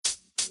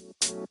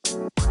Ladies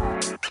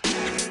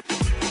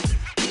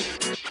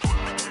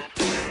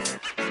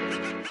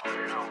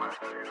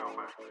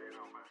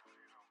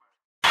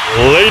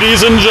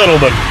and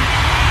gentlemen,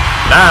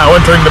 now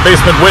entering the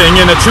basement wing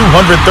in at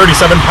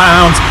 237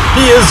 pounds,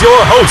 he is your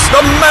host,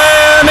 the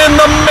man in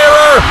the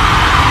mirror,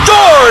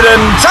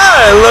 Jordan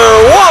Tyler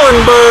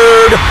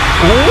Wallenberg.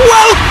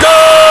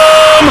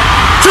 Welcome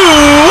to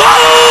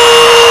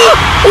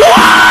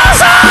What's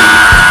Up?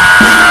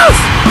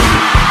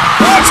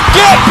 Let's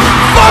get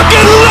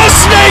fucking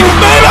listening,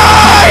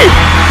 baby!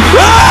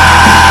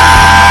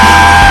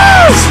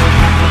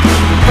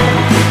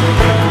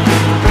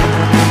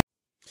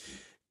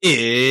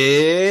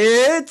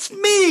 It's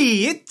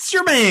me, it's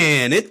your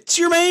man, it's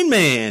your main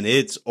man,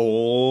 it's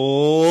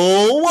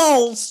Old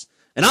Walls.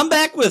 And I'm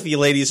back with you,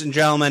 ladies and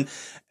gentlemen.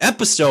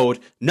 Episode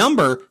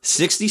number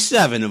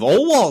 67 of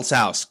Old Walls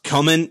House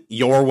coming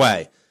your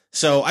way.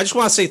 So I just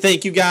want to say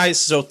thank you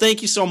guys. So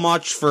thank you so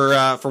much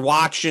for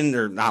watching,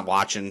 or not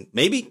watching,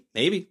 maybe,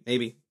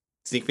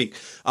 sneak peek.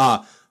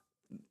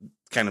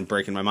 Kind of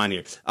breaking my mind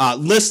here.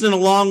 Listening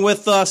along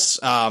with us,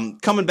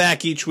 coming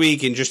back each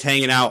week and just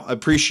hanging out. I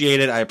appreciate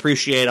it. I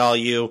appreciate all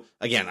you.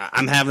 Again,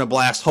 I'm having a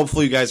blast.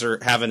 Hopefully you guys are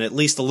having at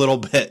least a little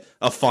bit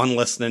of fun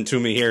listening to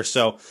me here.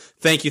 So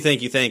thank you.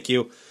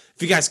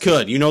 If you guys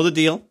could, you know the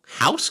deal.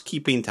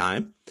 Housekeeping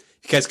time.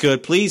 If you guys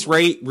could, please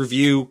rate,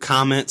 review,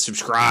 comment,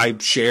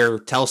 subscribe, share,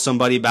 tell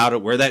somebody about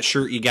it. Wear that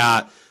shirt you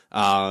got.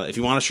 If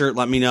you want a shirt,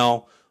 let me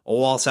know.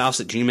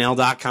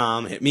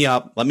 oldwallshouse@gmail.com. Hit me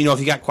up. Let me know if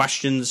you got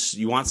questions.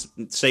 You want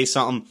to say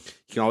something.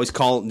 You can always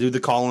do the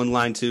call-in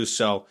line too.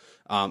 So,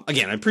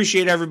 again, I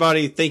appreciate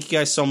everybody. Thank you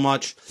guys so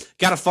much.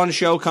 Got a fun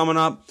show coming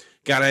up.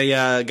 Got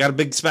a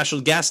big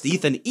special guest,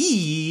 Ethan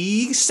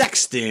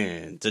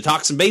Sexton, to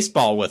talk some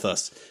baseball with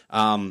us.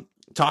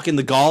 Talking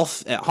the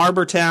golf at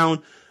Harbor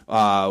Town.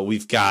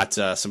 We've got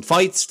some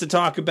fights to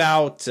talk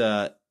about.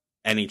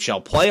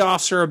 NHL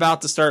playoffs are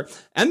about to start.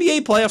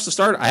 NBA playoffs to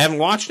start. I haven't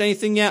watched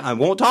anything yet. I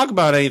won't talk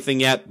about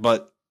anything yet,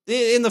 but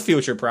in the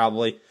future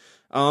probably.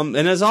 And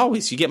as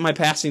always, you get my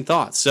passing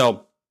thoughts.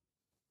 So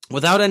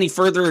without any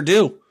further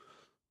ado,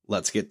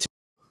 let's get to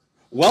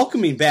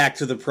welcoming back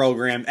to the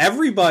program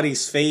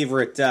everybody's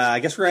favorite, I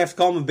guess we're going to have to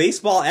call him a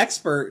baseball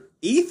expert,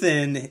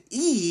 Ethan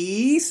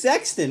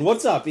Sexton.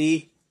 What's up,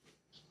 E?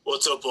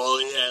 What's up,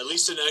 Wally? Yeah, at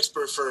least an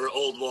expert for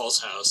Old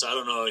Walls House. I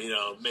don't know,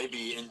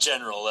 maybe in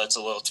general that's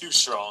a little too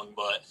strong,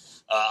 but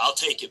I'll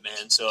take it,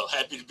 man. So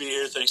happy to be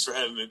here. Thanks for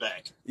having me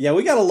back. Yeah,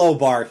 we got a low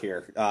bar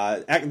here.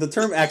 The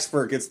term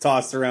expert gets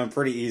tossed around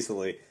pretty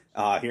easily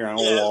here on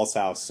Old Walls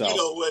House.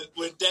 So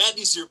when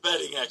Daddy's your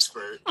betting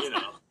expert,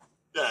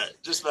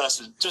 just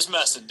messing,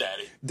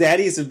 Daddy.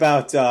 Daddy's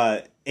about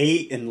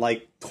 8 and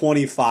like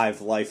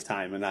 25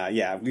 lifetime,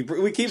 and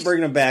we keep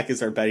bringing him back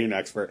as our betting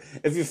expert.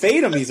 If you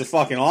fade him, he's a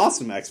fucking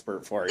awesome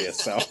expert for you.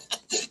 So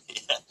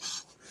yeah.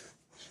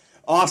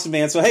 Awesome,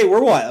 man. So hey,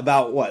 we're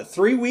about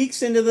 3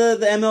 weeks into the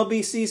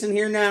MLB season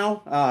here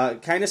now.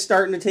 Kind of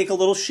starting to take a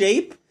little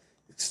shape,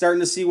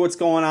 starting to see what's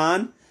going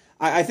on.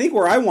 I think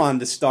where I wanted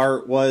to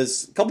start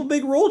was a couple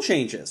big rule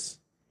changes.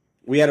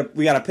 We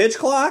got a pitch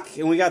clock,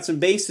 and we got some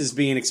bases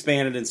being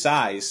expanded in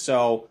size.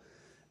 So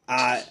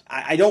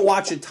I don't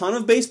watch a ton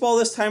of baseball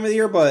this time of the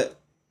year, but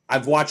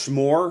I've watched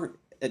more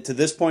to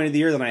this point of the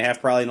year than I have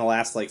probably in the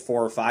last 4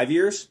 or 5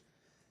 years,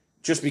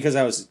 just because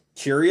I was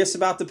curious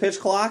about the pitch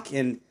clock,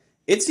 and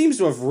it seems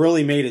to have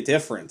really made a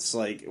difference.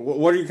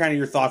 What are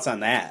your thoughts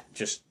on that,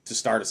 just to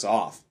start us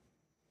off?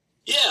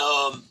 Yeah,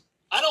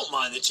 I don't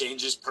mind the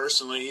changes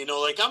personally. I'm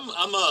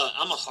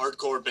a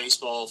hardcore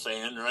baseball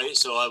fan, right?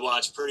 So I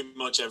watch pretty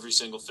much every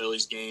single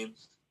Phillies game.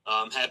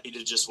 I'm happy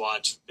to just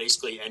watch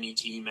basically any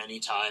team,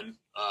 anytime,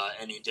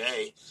 any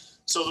day.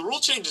 So the rule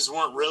changes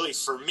weren't really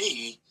for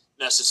me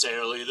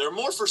necessarily. They're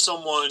more for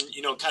someone,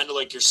 kind of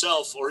like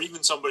yourself, or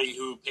even somebody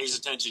who pays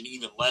attention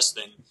even less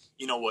than,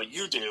 what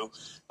you do.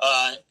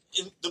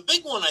 And the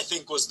big one, I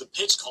think, was the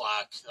pitch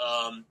clock,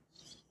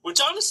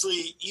 which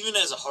honestly, even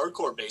as a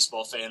hardcore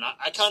baseball fan,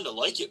 I kind of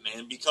like it,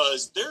 man,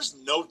 because there's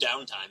no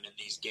downtime in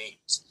these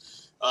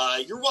games.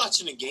 You're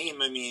watching a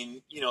game. I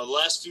mean, the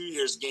last few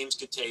years, games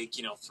could take,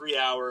 3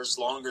 hours,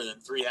 longer than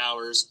 3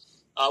 hours,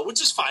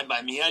 which is fine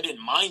by me. I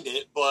didn't mind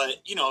it.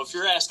 But, if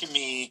you're asking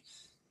me,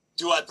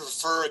 do I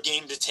prefer a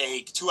game to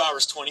take 2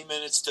 hours, 20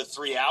 minutes to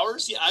 3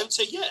 hours? Yeah, I would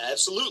say, yeah,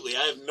 absolutely.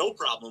 I have no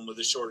problem with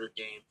a shorter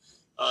game.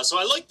 So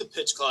I like the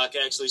pitch clock,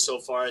 actually, so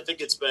far. I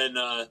think it's been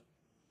a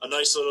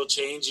nice little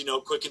change,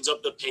 quickens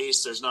up the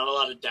pace. There's not a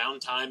lot of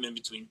downtime in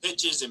between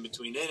pitches, in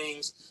between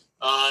innings.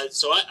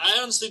 So I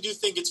honestly do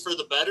think it's for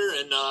the better,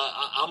 and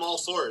I'm all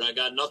for it. I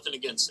got nothing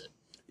against it.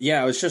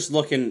 Yeah, I was just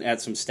looking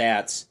at some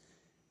stats.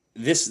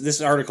 This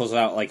article's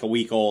out a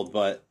week old,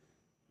 but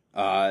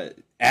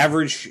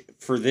average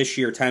for this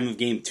year, time of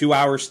game, 2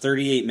 hours,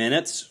 38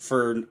 minutes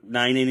for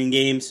 9-inning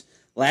games.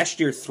 Last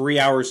year, 3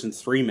 hours and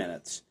 3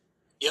 minutes.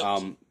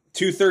 Yep.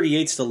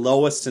 238's the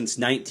lowest since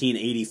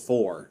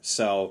 1984.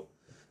 So,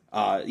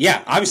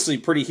 obviously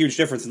pretty huge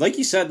difference. And like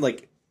you said,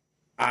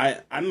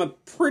 I'm a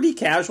pretty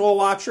casual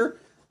watcher.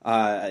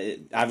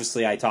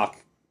 Obviously I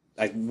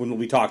when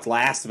we talked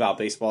last about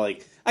baseball,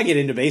 like I get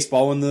into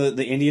baseball when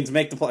the Indians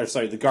make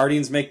the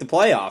Guardians make the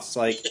playoffs.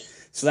 Like,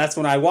 so that's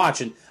when I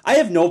watch, and I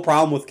have no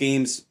problem with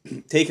games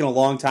taking a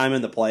long time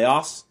in the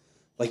playoffs.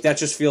 Like, that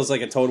just feels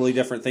like a totally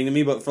different thing to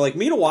me. But for like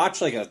me to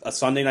watch like a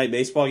Sunday night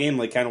baseball game,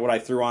 like kind of what I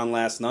threw on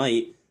last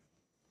night,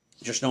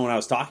 just knowing I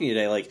was talking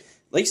today, like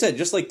you said,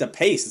 just like the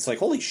pace, it's like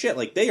holy shit,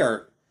 like they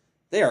are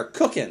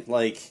cooking,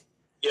 like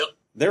yep,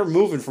 they're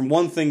moving from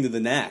one thing to the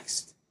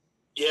next.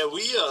 Yeah,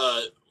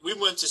 we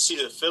went to see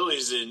the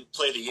Phillies and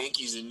play the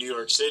Yankees in New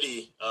York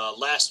City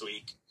last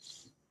week.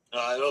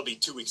 It'll be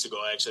 2 weeks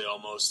ago, actually,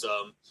 almost.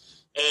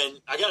 And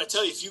I got to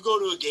tell you, if you go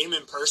to a game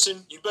in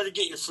person, you better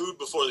get your food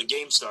before the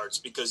game starts,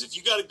 because if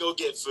you got to go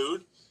get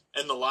food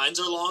and the lines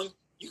are long,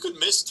 you could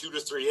miss 2 to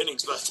 3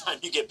 innings by the time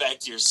you get back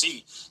to your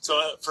seat. So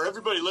for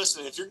everybody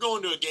listening, if you're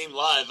going to a game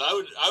live, I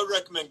would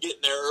recommend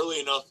getting there early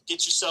enough,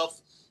 get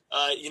yourself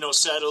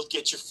settled,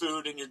 get your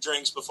food and your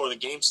drinks before the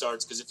game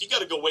starts, because if you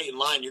got to go wait in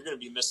line, you're going to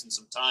be missing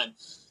some time.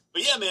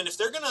 But yeah, man, if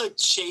they're going to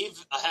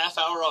shave a half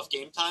hour off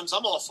game times,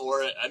 I'm all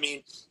for it. I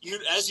mean,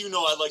 as you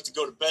know, I like to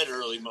go to bed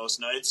early most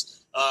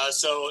nights.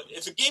 So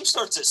if a game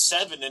starts at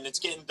 7 and it's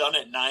getting done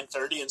at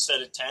 9:30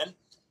 instead of 10,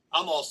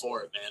 I'm all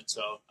for it, man.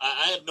 So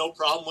I have no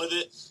problem with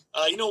it.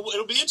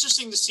 It'll be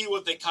interesting to see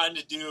what they kind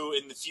of do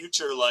in the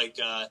future. Like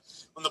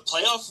when the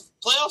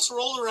playoffs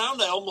roll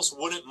around, I almost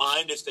wouldn't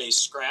mind if they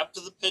scrapped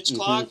the pitch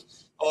clock,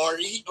 or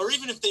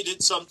even if they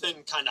did something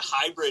kind of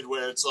hybrid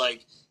where it's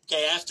like,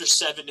 okay, after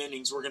 7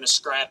 innings, we're going to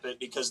scrap it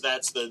because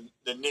that's the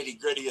nitty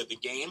gritty of the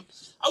game.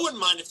 I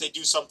wouldn't mind if they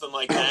do something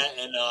like that,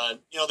 and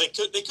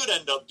they could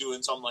end up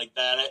doing something like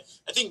that.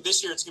 I think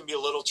this year it's going to be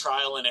a little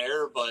trial and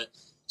error, but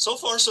so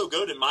far so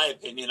good in my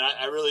opinion.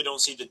 I really don't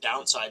see the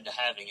downside to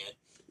having it.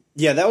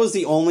 Yeah, that was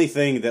the only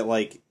thing that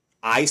like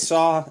I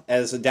saw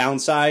as a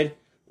downside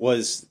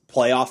was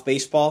playoff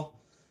baseball.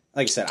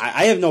 Like I said,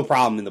 I have no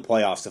problem in the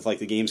playoffs if like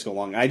the games go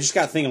long. I just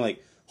got thinking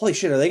like, holy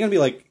shit, are they going to be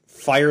like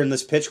firing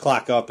this pitch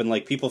clock up and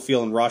like people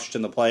feeling rushed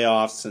in the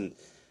playoffs? And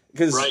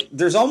because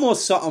there's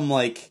almost something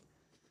like,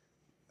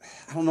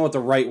 I don't know what the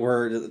right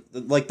word,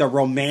 like the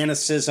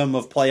romanticism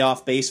of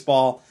playoff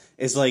baseball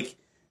is like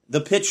the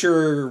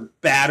pitcher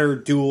batter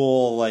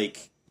duel,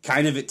 like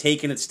kind of it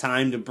taking its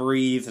time to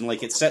breathe and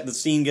like the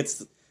scene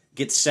gets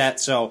set.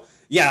 So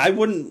yeah,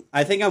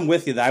 I think I'm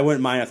with you that I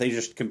wouldn't mind if they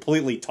just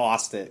completely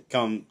tossed it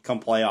come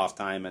playoff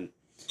time. And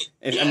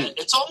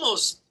it's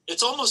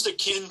almost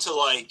akin to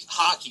like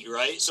hockey,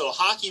 right? So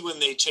hockey, when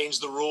they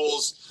changed the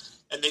rules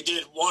and they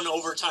did one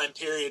overtime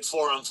period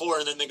 4-on-4,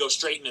 and then they go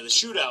straight into the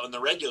shootout in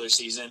the regular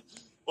season.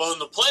 Well, in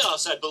the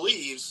playoffs, I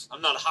believe,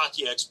 I'm not a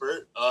hockey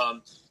expert,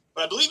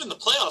 but I believe in the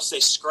playoffs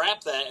they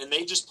scrap that and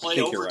they just play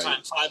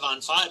overtime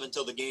 5-on-5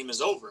 until the game is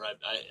over.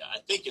 I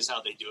think is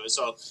how they do it.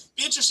 So it'd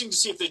be interesting to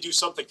see if they do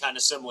something kind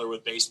of similar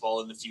with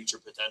baseball in the future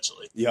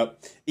potentially.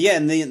 Yep. Yeah,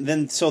 and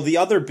then so the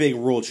other big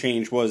rule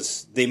change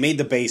was they made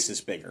the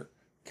bases bigger.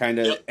 Kind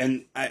of, yep.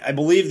 And I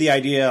believe the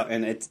idea,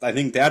 and I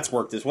think that's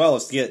worked as well,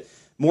 is to get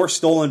more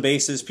stolen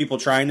bases, people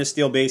trying to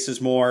steal bases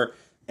more,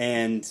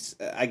 and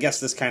I guess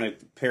this kind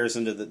of pairs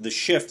into the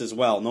shift as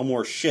well. No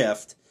more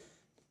shift.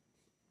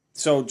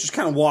 So just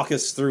kind of walk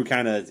us through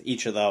kind of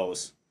each of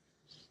those.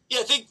 Yeah,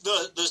 I think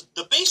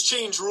the base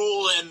change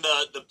rule and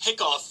the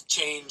pickoff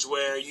change,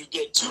 where you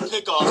get 2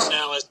 pickoffs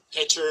now as a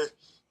pitcher,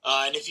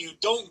 and if you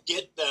don't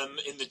get them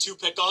in the 2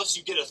 pickoffs,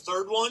 you get a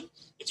third one.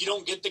 If you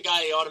don't get the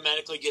guy, he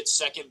automatically gets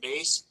second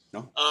base.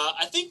 No.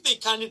 I think they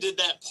kind of did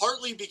that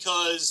partly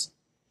because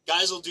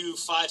guys will do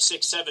 5,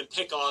 6, 7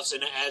 pickoffs,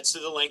 and it adds to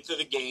the length of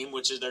the game,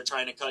 which is they're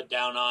trying to cut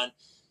down on.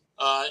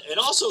 And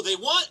also, they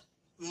want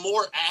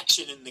more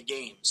action in the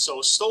game.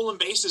 So stolen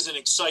base is an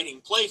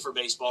exciting play for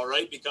baseball,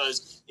 right?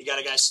 Because you got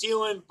a guy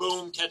stealing,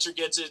 boom, catcher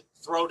gets it,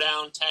 throw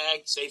down,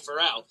 tag, safe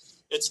or out.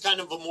 It's kind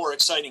of a more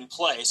exciting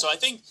play. So I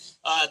think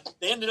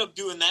they ended up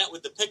doing that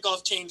with the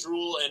pickoff change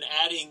rule and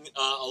adding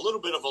a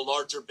little bit of a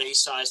larger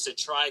base size to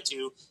try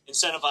to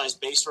incentivize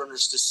base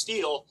runners to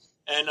steal.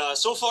 And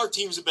so far,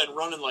 teams have been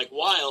running like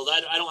wild.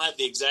 I don't have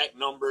the exact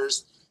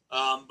numbers,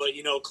 but,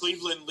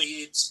 Cleveland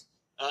leads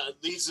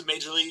the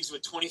major leagues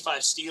with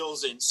 25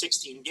 steals in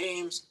 16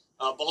 games.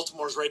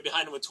 Baltimore's right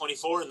behind them with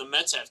 24, and the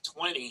Mets have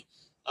 20.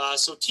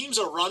 So teams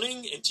are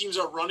running, and teams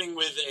are running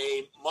with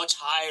a much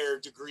higher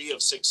degree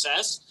of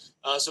success.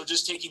 So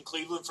just taking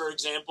Cleveland, for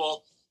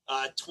example,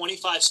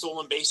 25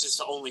 stolen bases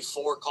to only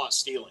 4 caught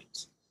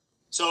stealings.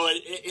 So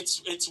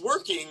it's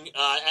working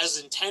as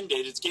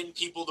intended. It's getting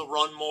people to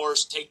run more,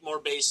 take more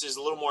bases,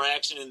 a little more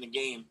action in the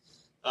game,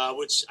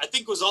 which I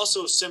think was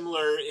also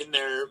similar in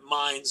their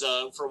minds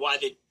for why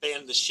they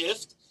banned the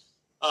shift.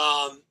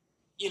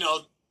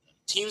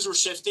 Teams were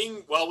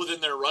shifting well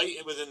within their right,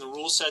 within the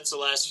rule sets the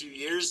last few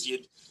years.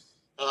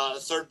 A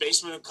third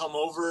baseman would come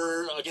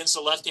over against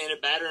a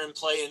left-handed batter and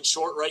play in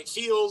short right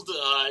field.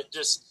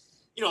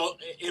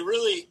 It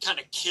really kind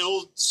of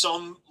killed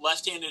some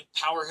left-handed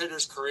power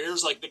hitters'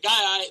 careers. Like the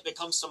guy that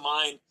comes to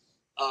mind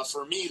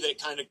for me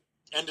that kind of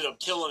ended up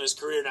killing his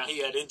career. Now, he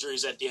had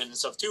injuries at the end and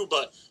stuff too,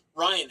 but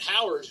Ryan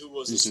Howard, who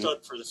was a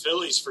stud for the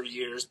Phillies for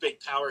years, big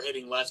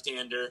power-hitting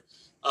left-hander.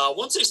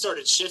 Once they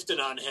started shifting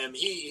on him,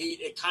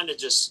 it kind of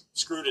just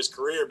screwed his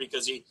career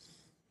because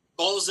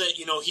balls that,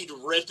 he'd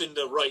rip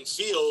into right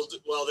field.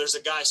 Well, there's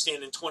a guy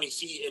standing 20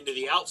 feet into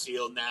the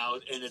outfield now,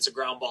 and it's a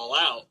ground ball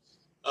out.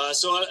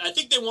 So I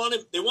think they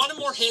wanted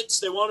more hits.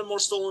 They wanted more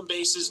stolen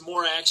bases,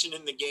 more action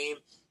in the game.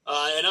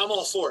 And I'm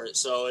all for it.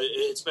 So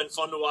it's been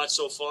fun to watch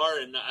so far,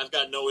 and I've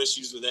got no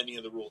issues with any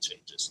of the rule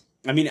changes.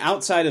 I mean,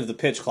 outside of the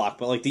pitch clock,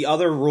 but like the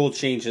other rule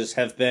changes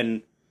have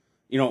been,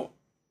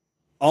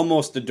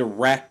 almost a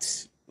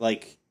direct,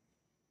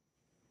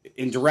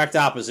 in direct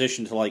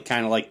opposition to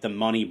kind of the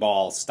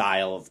Moneyball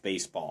style of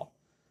baseball.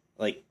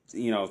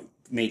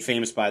 Made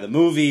famous by the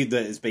movie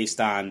that is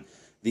based on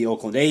the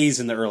Oakland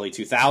A's in the early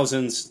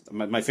 2000s.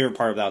 My favorite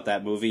part about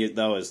that movie,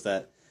 though, is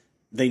that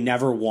they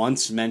never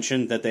once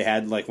mentioned that they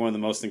had one of the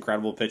most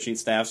incredible pitching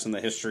staffs in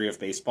the history of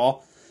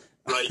baseball.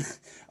 Right.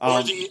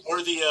 Or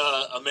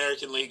the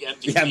American League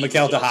MVP. Yeah,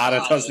 Miguel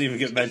Tejada doesn't even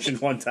get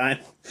mentioned one time.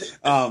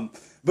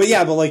 But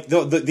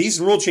these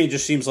rule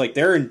changes seems like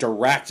they're in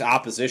direct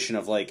opposition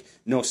of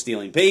no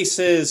stealing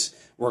bases.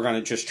 We're going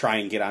to just try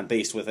and get on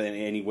base with it in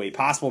any way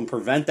possible and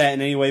prevent that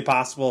in any way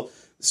possible.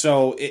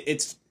 So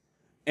it's,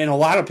 and a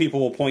lot of people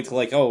will point to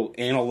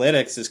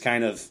analytics is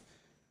kind of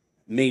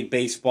made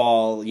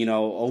baseball,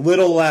 a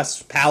little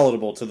less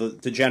palatable to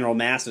the general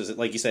masses.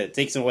 Like you said, it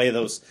takes away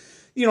those,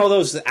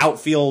 those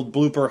outfield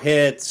blooper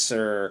hits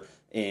and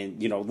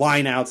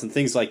line outs and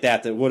things like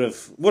that would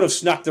have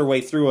snuck their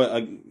way through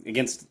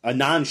against a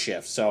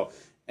non-shift. So,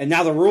 and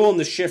now the rule in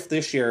the shift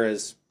this year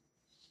is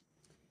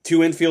 2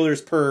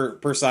 infielders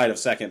per side of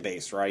second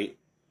base, right?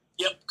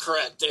 Yep,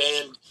 correct.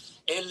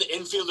 And the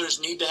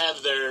infielders need to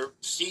have their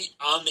feet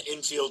on the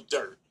infield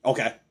dirt.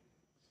 Okay.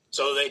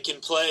 So they can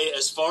play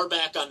as far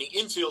back on the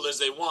infield as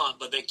they want,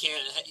 but you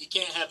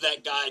can't have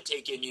that guy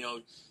taking,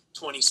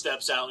 20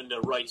 steps out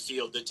into right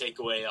field to take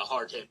away a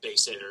hard hit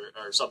base hit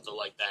or something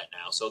like that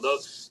now. So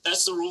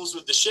that's the rules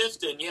with the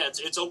shift, and yeah,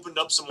 it's opened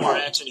up some more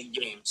action in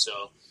games.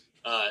 So,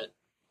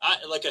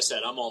 like I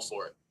said, I'm all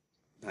for it.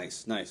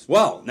 Nice.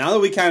 Well, now that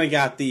we kind of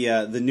got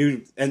the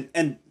new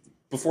and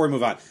before we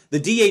move on, the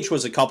DH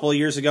was a couple of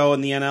years ago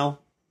in the NL.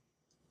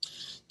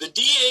 The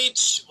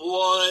DH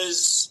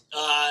was,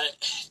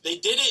 they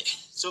did it,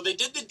 so they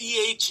did the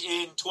DH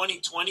in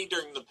 2020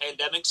 during the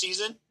pandemic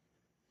season,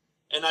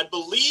 and I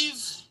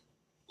believe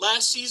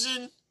last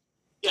season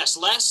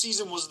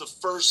was the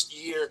first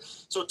year.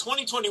 So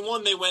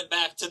 2021, they went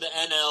back to the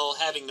NL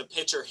having the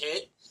pitcher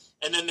hit,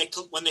 and then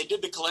when they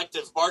did the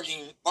collective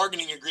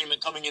bargaining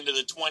agreement coming into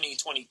the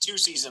 2022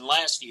 season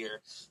last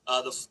year,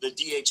 the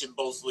DH in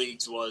both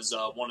leagues was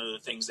one of the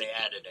things they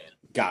added in.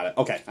 Got it.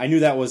 Okay, I knew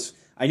there was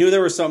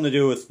something to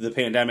do with the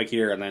pandemic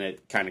here, and then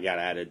it kind of got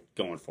added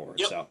going forward.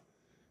 Yep. So,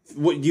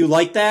 do you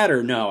like that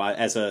or no?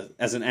 As an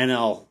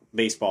NL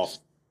baseball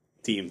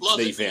team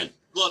fan,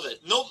 love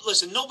it. No,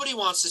 listen, nobody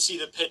wants to see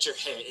the pitcher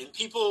hit, and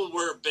people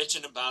were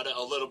bitching about it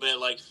a little bit.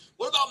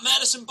 What about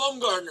Madison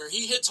Bumgarner?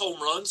 He hits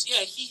home runs.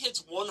 Yeah, he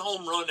hits one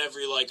home run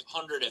every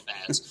 100 at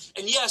bats,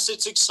 and yes,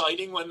 it's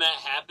exciting when that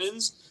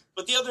happens.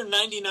 But the other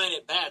 99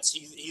 at bats,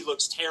 he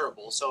looks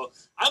terrible. So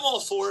I'm all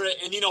for it.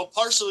 And,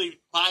 partially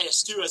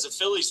biased too as a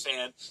Phillies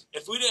fan.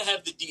 If we didn't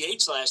have the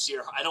DH last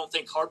year, I don't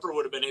think Harper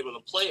would have been able to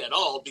play at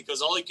all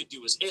because all he could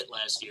do was hit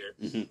last year.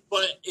 Mm-hmm.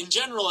 But in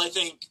general, I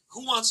think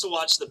who wants to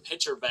watch the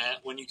pitcher bat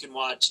when you can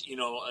watch,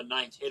 a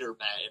ninth hitter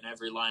bat in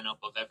every lineup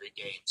of every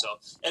game? So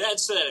it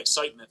adds to that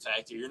excitement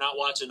factor. You're not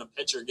watching a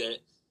pitcher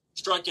get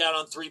struck out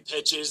on 3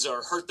 pitches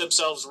or hurt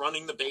themselves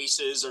running the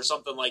bases or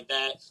something like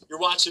that. You're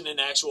watching an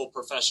actual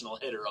professional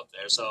hitter up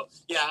there. So,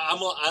 yeah,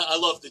 I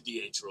love the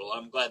DH rule.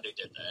 I'm glad they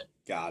did that.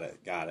 Got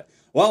it.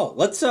 Well,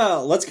 let's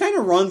kind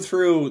of run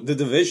through the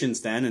divisions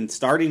then, and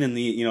starting in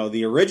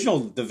the original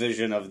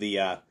division of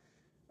the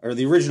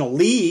original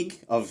league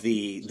of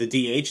the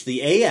DH,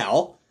 the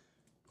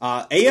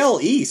AL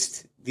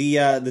East.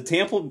 The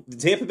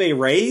Tampa Bay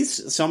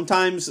Rays.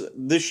 Sometimes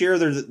this year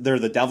they're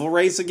the Devil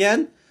Rays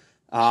again.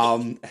 They're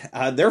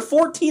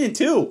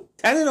 14-2,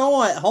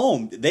 10-0 at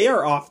home. They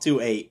are off to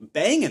a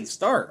banging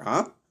start,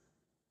 huh?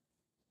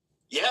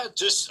 Yeah,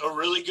 just a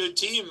really good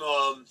team.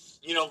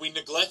 We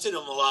neglected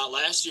them a lot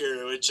last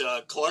year, which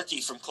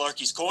Clarkey from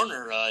Clarkey's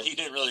Corner, he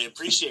didn't really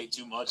appreciate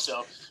too much.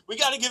 So we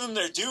got to give them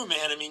their due,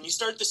 man. I mean, you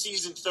start the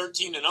season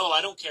 13-0. I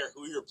don't care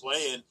who you're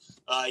playing.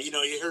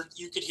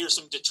 You could hear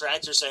some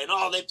detractors saying,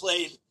 "Oh, they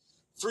played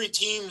 3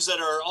 teams that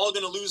are all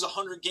going to lose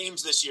 100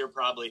 games this year,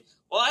 probably."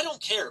 Well, I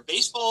don't care.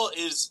 Baseball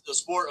is a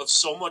sport of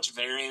so much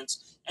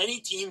variance.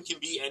 Any team can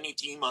beat any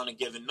team on a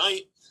given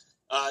night.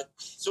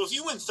 So if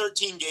you win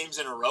 13 games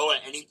in a row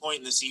at any point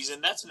in the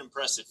season, that's an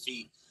impressive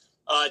feat.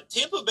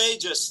 Tampa Bay,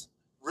 just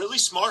really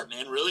smart,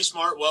 man. Really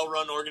smart,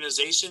 well-run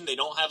organization. They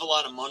don't have a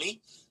lot of money,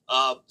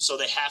 so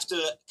they have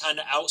to kind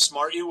of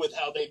outsmart you with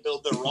how they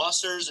build their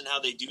rosters and how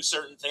they do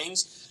certain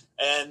things.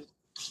 And,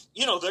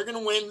 they're going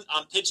to win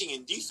on pitching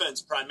and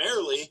defense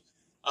primarily.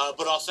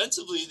 But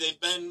offensively, they've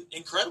been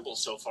incredible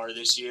so far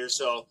this year.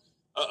 So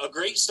a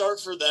great start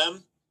for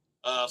them.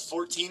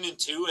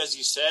 14-2, as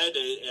you said.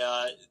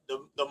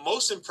 The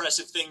most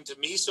impressive thing to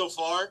me so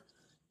far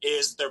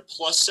is they're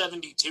plus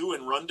 72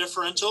 in run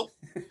differential,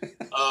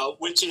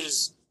 which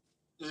is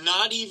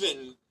not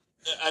even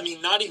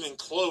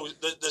close.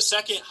 The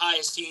second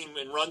highest team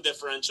in run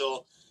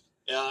differential,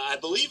 I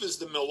believe, is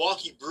the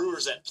Milwaukee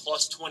Brewers at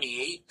plus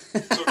 28.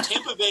 So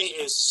Tampa Bay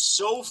is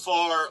so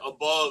far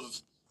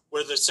above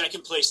where the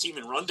second place team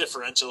in run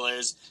differential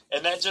is,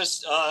 and that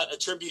just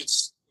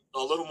attributes a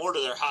little more to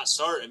their hot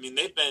start. I mean,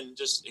 they've been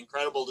just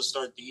incredible to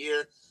start the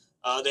year.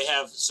 They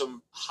have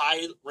some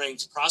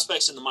high-ranked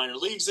prospects in the minor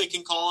leagues they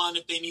can call on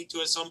if they need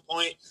to at some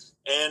point,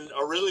 and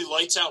a really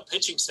lights-out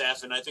pitching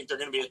staff, and I think they're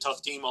going to be a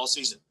tough team all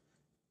season.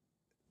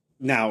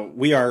 Now,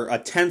 we are a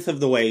tenth of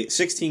the way,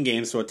 16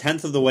 games, so a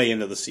tenth of the way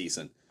into the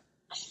season.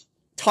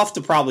 Tough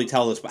to probably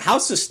tell this, but how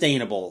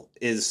sustainable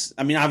is,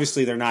 I mean,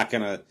 obviously they're not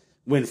going to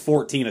win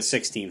 14 of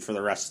 16 for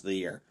the rest of the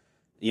year,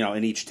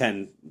 in each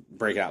 10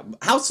 breakout.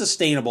 How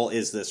sustainable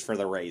is this for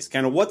the Rays?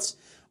 Kind of what's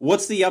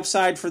the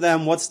upside for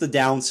them? What's the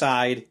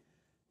downside?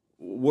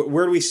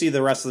 Where do we see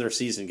the rest of their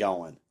season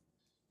going?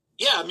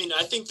 Yeah, I mean,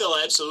 I think they'll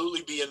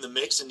absolutely be in the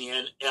mix in the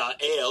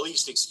AL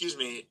East,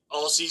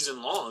 all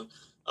season long,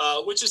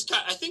 which is,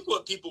 I think,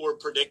 what people were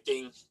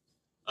predicting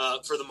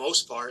for the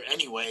most part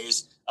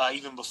anyways,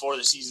 even before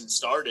the season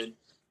started.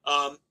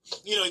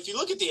 If you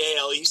look at the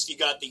AL East, you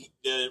got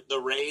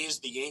the Rays,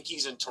 the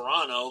Yankees, and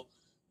Toronto,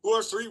 who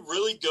are three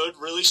really good,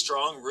 really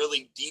strong,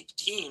 really deep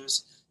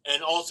teams,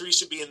 and all three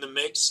should be in the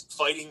mix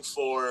fighting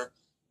for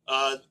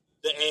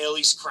the AL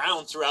East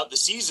crown throughout the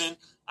season.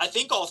 I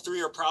think all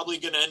three are probably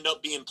going to end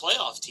up being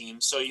playoff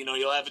teams. So,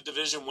 you'll have a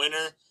division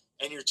winner,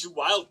 and your two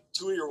of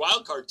your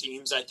wild card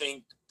teams, I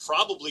think,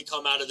 probably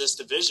come out of this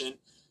division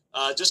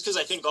just because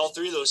I think all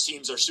three of those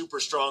teams are super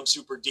strong,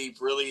 super deep,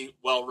 really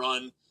well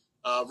run,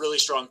 really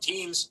strong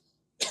teams.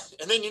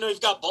 And then,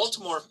 you've got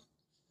Baltimore,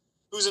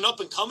 who's an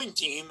up-and-coming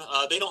team.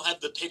 They don't have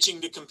the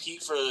pitching to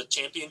compete for the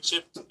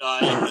championship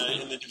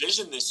in the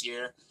division this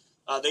year.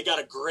 They got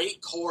a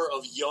great core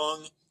of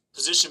young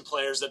position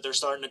players that they're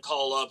starting to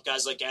call up,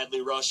 guys like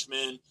Adley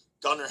Rutschman,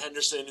 Gunnar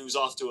Henderson, who's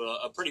off to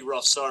a pretty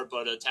rough start,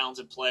 but a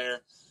talented player.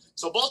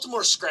 So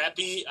Baltimore's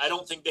scrappy. I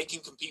don't think they can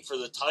compete for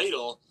the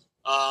title,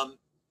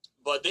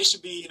 but they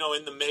should be,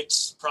 in the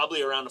mix,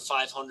 probably around a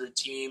 500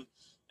 team.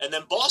 And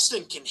then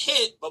Boston can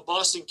hit, but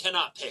Boston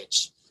cannot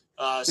pitch.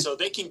 So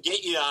they can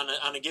get you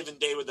on a given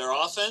day with their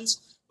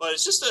offense, but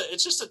it's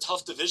just a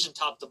tough division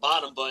top to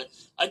bottom. But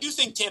I do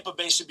think Tampa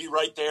Bay should be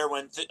right there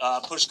when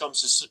push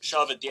comes to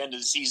shove at the end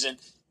of the season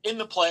in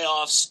the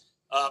playoffs,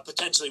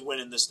 potentially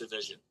winning this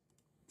division.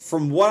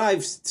 From what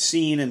I've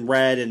seen and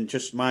read and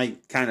just my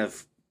kind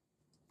of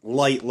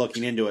light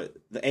looking into it,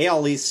 the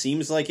AL East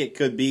seems like it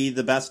could be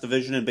the best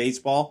division in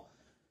baseball.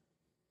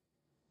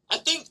 I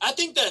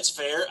think that's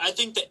fair. I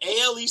think the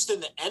AL East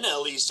and the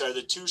NL East are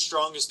the two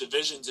strongest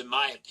divisions, in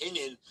my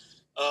opinion,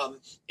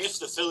 if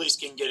the Phillies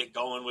can get it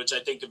going, which I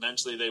think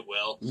eventually they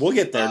will. We'll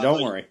get there,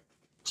 don't worry.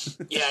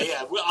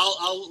 Yeah.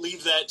 I'll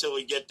leave that till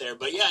we get there.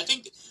 But, yeah, I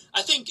think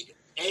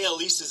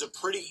AL East is a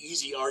pretty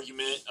easy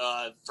argument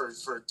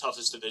for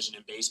toughest division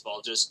in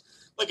baseball. Just,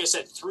 like I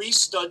said, three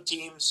stud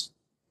teams,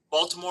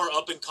 Baltimore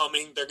up and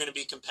coming, they're going to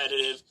be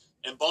competitive.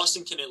 And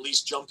Boston can at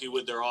least jump you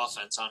with their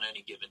offense on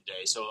any given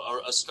day. So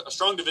a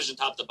strong division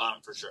top to bottom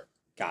for sure.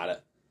 Got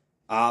it.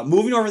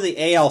 Moving over to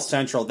the AL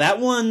Central, that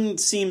one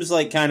seems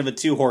like kind of a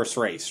two-horse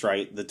race,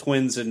 right? The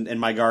Twins and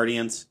my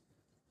Guardians.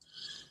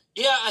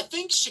 Yeah, I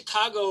think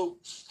Chicago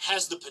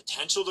has the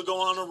potential to go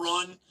on a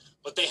run,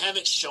 but they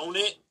haven't shown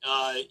it.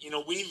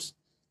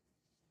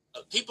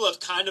 People have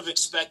kind of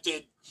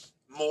expected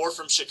more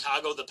from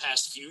Chicago the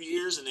past few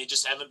years, and they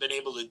just haven't been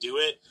able to do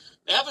it.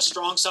 They have a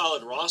strong,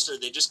 solid roster.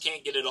 They just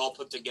can't get it all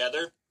put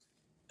together.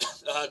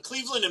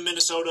 Cleveland and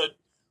Minnesota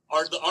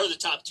are the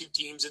top two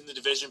teams in the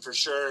division for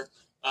sure.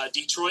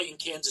 Detroit and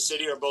Kansas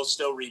City are both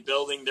still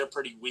rebuilding. They're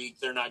pretty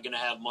weak. They're not going to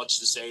have much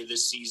to say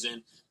this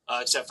season,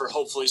 except for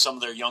hopefully some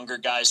of their younger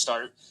guys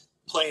start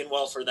playing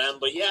well for them.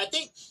 But, yeah, I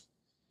think,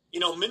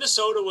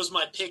 Minnesota was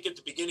my pick at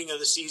the beginning of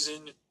the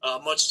season,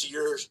 much to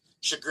your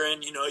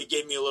chagrin. You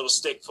gave me a little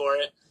stick for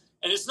it.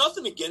 And it's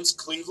nothing against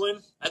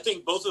Cleveland. I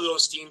think both of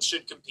those teams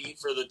should compete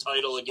for the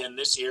title again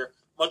this year,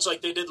 much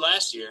like they did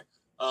last year.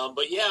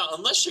 But, yeah,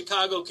 unless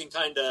Chicago can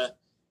kind of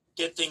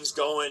get things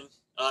going,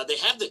 they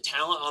have the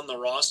talent on the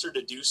roster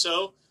to do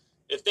so.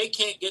 If they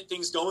can't get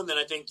things going, then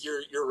I think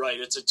you're right.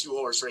 It's a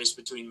two-horse race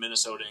between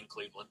Minnesota and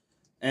Cleveland.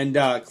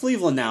 And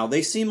Cleveland now,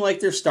 they seem like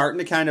they're starting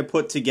to kind of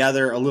put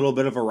together a little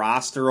bit of a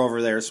roster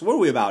over there. So what are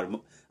we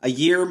about? A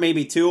year,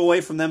 maybe two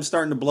away from them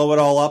starting to blow it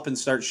all up and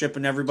start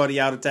shipping everybody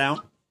out of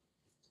town?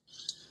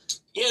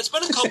 Yeah, it's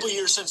been a couple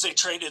years since they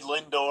traded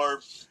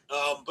Lindor,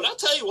 but I'll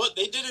tell you what,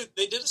 they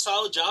did a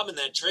solid job in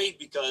that trade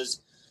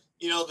because,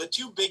 the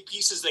two big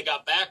pieces they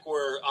got back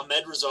were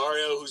Ahmed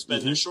Rosario, who's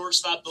been their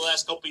shortstop the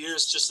last couple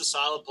years, just a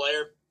solid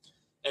player,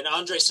 and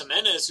Andres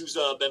Gimenez, who's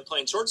been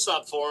playing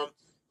shortstop for him,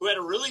 who had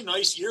a really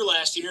nice year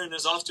last year and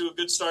is off to a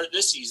good start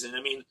this season.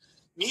 I mean,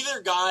 neither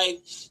guy,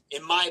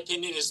 in my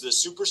opinion, is the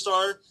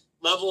superstar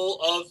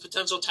level of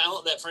potential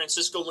talent that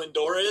Francisco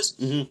Lindor is,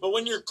 but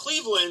when you're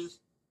Cleveland,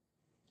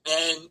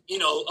 And, you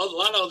know, a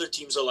lot of other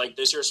teams are like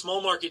this. You're a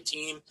small market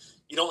team.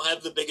 You don't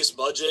have the biggest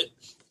budget.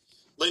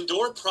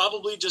 Lindor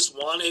probably just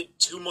wanted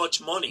too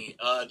much money.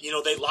 You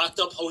know, they locked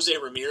up Jose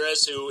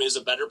Ramirez, who is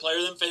a better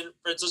player than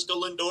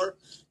Francisco Lindor,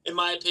 in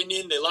my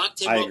opinion. They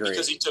locked him I up agree.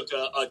 because he took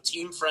a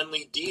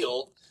team-friendly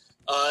deal,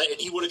 and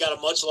he would have got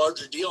a much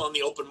larger deal on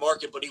the open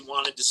market, but he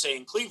wanted to stay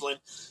in Cleveland.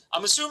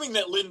 I'm assuming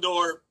that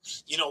Lindor,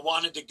 you know,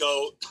 wanted to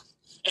go,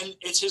 and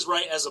it's his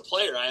right as a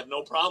player. I have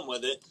no problem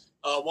with it.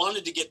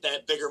 Wanted to get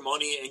that bigger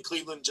money, and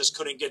Cleveland just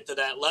couldn't get to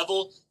that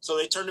level. So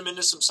they turned him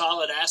into some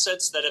solid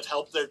assets that have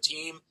helped their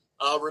team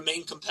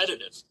remain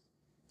competitive.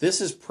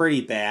 This is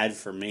pretty bad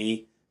for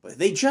me, but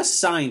they just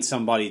signed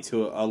somebody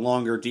to a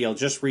longer deal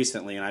just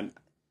recently, and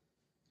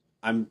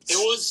I'm.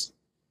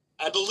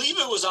 I believe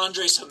it was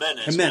Andres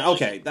Jimenez.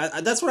 Okay,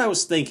 that's what I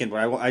was thinking,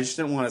 but I just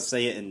didn't want to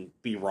say it and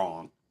be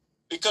wrong.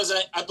 Because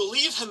I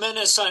believe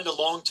Jimenez signed a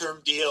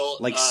long-term deal.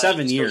 Like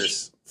 7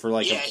 years for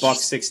like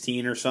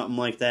 $1.16 or something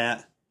like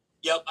that.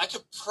 Yep, I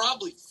could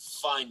probably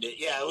find it.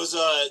 Yeah, it was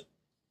a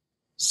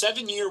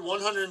 7-year,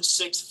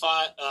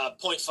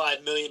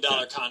 $106.5 million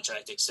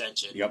contract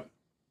extension. Yep.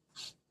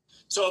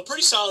 So a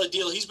pretty solid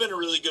deal. He's been a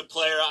really good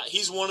player.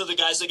 He's one of the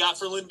guys they got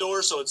for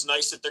Lindor, so it's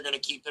nice that they're going to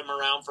keep him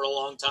around for a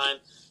long time.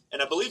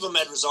 And I believe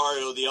Ahmed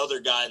Rosario, the other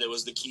guy that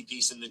was the key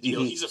piece in the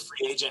deal, he's a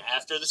free agent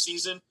after the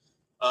season.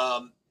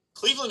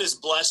 Cleveland is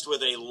blessed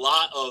with a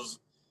lot of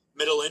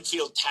middle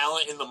infield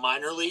talent in the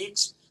minor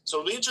leagues. So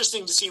it'll be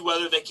interesting to see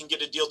whether they can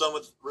get a deal done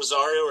with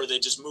Rosario or they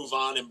just move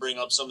on and bring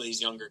up some of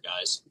these younger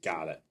guys.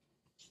 Got it.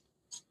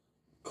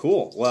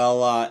 Cool.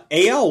 Well,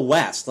 AL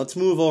West, let's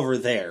move over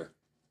there.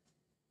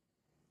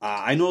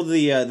 I know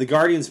the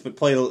Guardians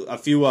played a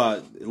few,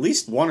 at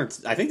least one or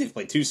two, I think they've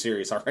played 2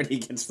 series already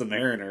against the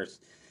Mariners.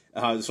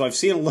 So I've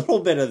seen a little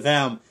bit of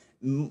them.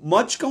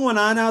 Much going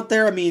on out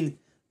there. I mean,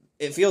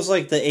 it feels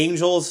like the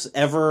Angels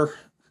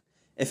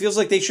it feels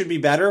like they should be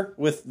better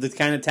with the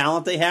kind of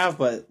talent they have,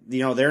 but,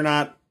 you know, they're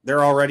not.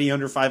 They're already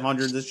under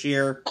 500 this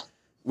year.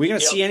 We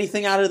going to see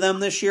anything out of them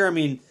this year? I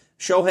mean,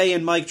 Shohei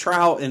and Mike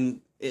Trout,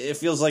 and it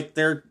feels like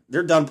they're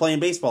done playing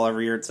baseball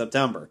every year in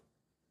September.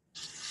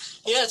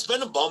 Yeah, it's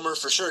been a bummer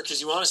for sure because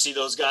you want to see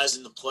those guys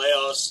in the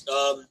playoffs.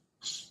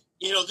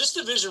 You know, this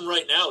division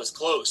right now is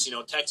close. You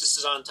know, Texas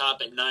is on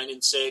top at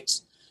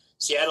 9-6.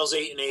 Seattle's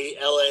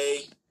 8-8.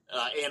 LA,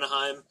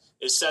 Anaheim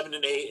is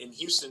 7-8, and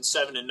Houston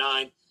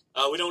 7-9.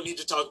 We don't need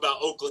to talk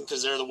about Oakland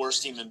because they're the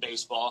worst team in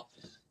baseball.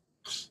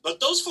 But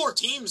those 4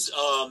 teams,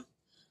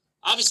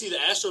 obviously the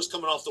Astros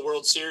coming off the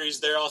World Series,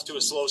 they're off to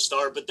a slow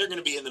start, but they're going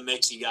to be in the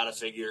mix, you got to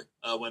figure,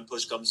 when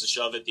push comes to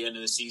shove at the end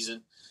of the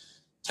season.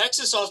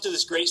 Texas off to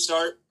this great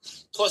start,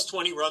 plus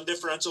 20 run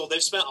differential.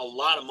 They've spent a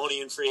lot of money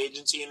in free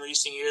agency in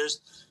recent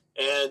years.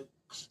 And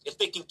if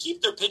they can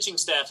keep their pitching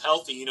staff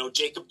healthy, you know,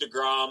 Jacob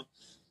deGrom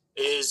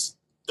is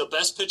the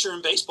best pitcher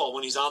in baseball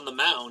when he's on the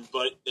mound,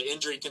 but the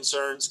injury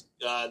concerns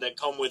that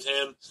come with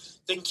him,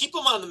 they can keep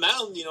him on the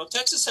mound. You know,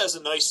 Texas has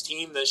a nice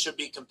team that should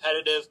be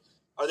competitive.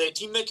 Are they a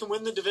team that can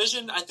win the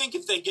division? I think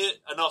if they get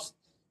enough,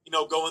 you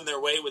know, going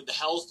their way with the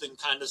health and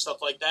kind of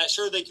stuff like that,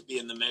 sure, they could be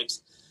in the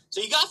mix.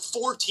 So you got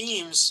 4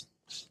 teams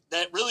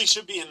that really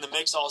should be in the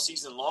mix all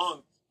season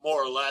long,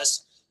 more or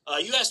less.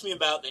 You asked me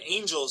about the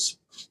Angels.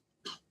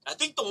 I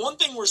think the one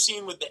thing we're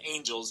seeing with the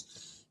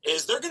Angels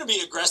is they're going to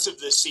be aggressive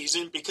this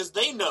season because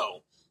they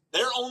know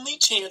their only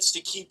chance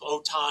to keep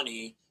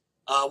Ohtani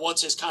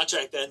once his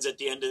contract ends at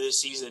the end of this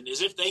season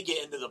is if they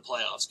get into the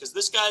playoffs. Because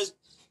this guy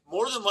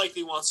more than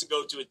likely wants to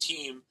go to a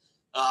team.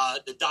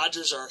 The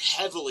Dodgers are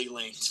heavily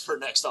linked for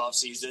next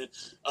offseason.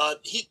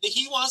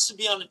 He wants to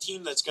be on a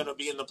team that's going to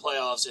be in the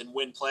playoffs and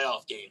win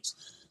playoff games.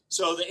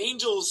 So the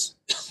Angels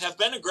have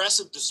been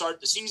aggressive to start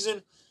the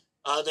season.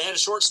 They had a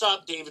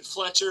shortstop, David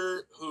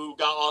Fletcher, who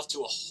got off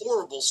to a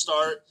horrible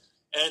start,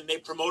 and they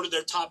promoted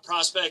their top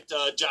prospect,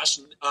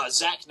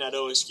 Zach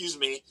Neto,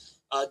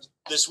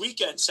 this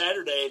weekend,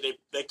 Saturday.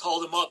 They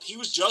called him up. He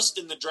was just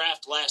in the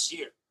draft last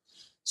year.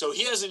 So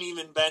he hasn't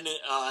even been,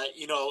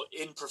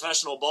 in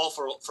professional ball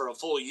for a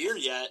full year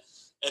yet,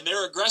 and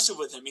they're aggressive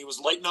with him. He was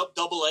lighting up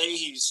Double-A.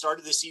 He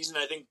started the season,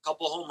 I think, a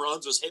couple of home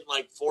runs, was hitting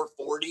like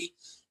 440.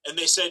 And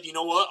they said, you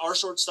know what, our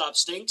shortstop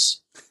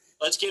stinks.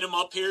 Let's get him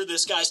up here.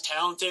 This guy's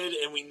talented,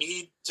 and we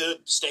need to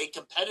stay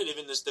competitive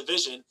in this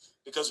division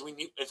because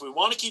if we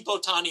want to keep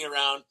Ohtani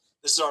around,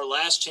 this is our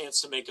last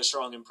chance to make a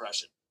strong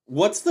impression.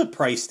 What's the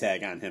price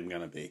tag on him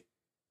going to be?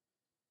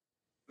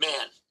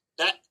 Man,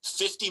 that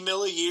 $50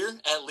 million a year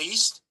at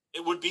least,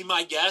 it would be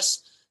my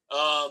guess.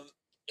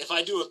 If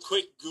I do a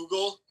quick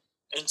Google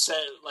and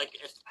say, I'm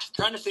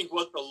trying to think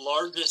what the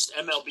largest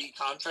MLB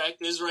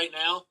contract is right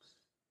now.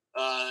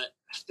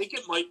 I think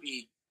it might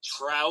be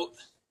Trout.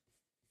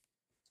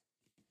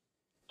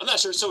 I'm not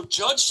sure. So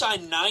Judge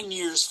signed 9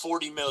 years,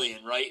 $40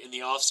 million, right, in the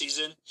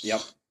offseason?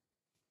 Yep.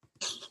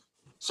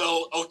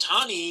 So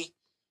Ohtani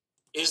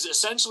is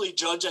essentially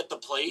Judge at the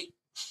plate,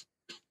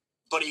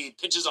 but he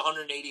pitches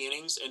 180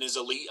 innings and is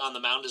elite on the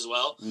mound as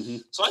well. Mm-hmm.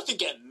 So I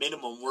think at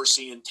minimum we're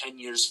seeing 10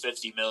 years,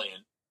 $50 million.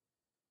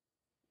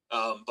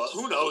 But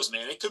who knows,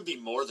 man? It could be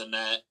more than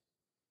that.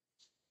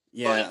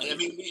 Yeah. But, I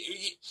mean,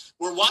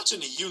 we're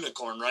watching a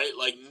unicorn, right?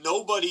 Like,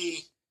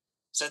 nobody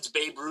since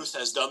Babe Ruth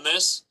has done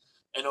this,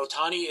 and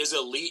Ohtani is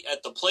elite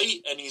at the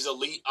plate, and he's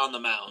elite on the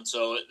mound.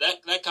 So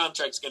that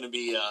contract's going to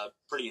be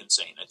pretty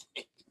insane, I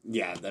think.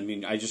 Yeah, I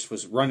mean, I just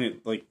was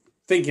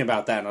thinking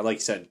about that, and like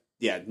you said,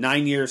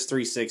 9 years,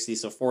 360,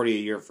 so 40 a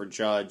year for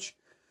Judge.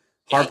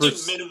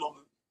 Harper's minimum.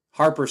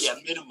 Yeah,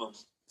 minimum.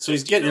 So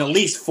he's getting at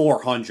least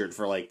 400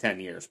 for 10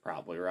 years,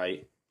 probably,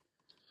 right?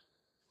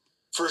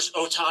 For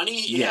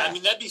Ohtani, yeah, I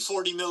mean that'd be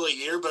 $40 million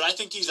a year, but I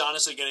think he's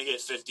honestly going to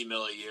get $50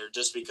 million a year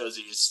just because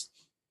he's,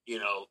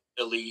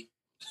 elite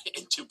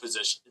in two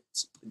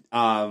positions.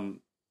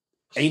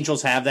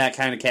 Angels have that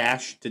kind of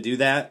cash to do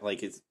that,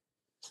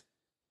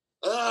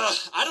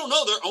 I don't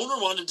know. Their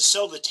owner wanted to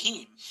sell the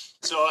team,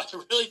 so I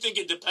really think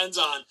it depends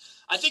on.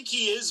 I think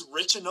he is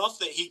rich enough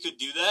that he could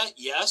do that.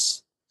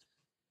 Yes,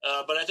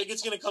 but I think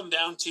it's going to come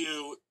down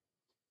to,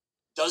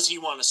 does he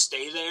want to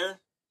stay there?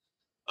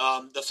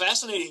 The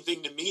fascinating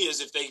thing to me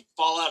is if they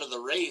fall out of the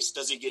race,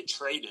 does he get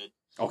traded?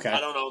 Okay. I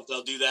don't know if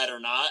they'll do that or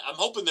not. I'm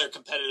hoping they're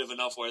competitive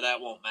enough where that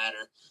won't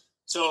matter.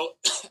 So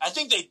I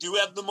think they do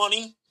have the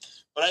money,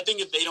 but I think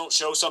if they don't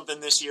show something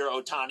this year,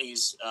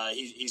 Ohtani's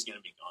he's going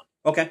to be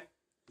gone. Okay.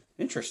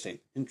 Interesting.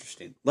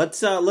 Let's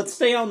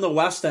stay on the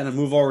West end and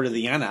move over to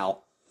the NL.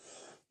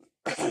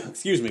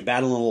 Excuse me,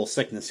 battling a little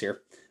sickness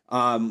here.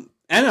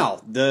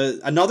 NL,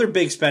 another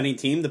big spending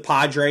team, the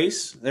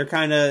Padres. They're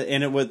kind of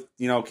in it with,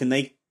 can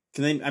they?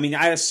 I mean,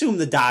 I assume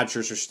the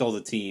Dodgers are still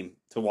the team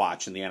to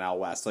watch in the NL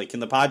West. Can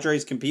the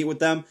Padres compete with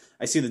them?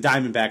 I see the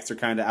Diamondbacks are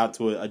kind of out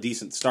to a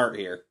decent start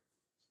here.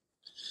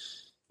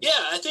 Yeah,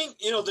 I think,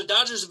 the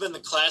Dodgers have been the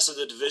class of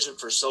the division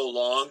for so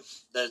long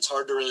that it's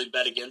hard to really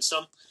bet against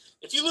them.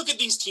 If you look at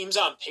these teams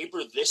on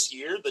paper this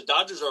year, the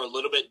Dodgers are a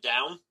little bit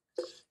down,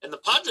 and the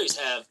Padres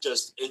have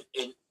just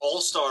an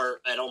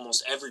all-star at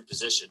almost every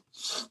position.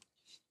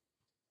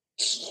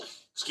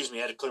 Excuse me,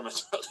 I had to clear my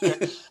throat there.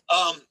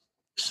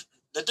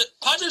 The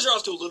Padres are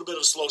off to a little bit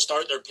of a slow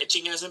start. Their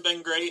pitching hasn't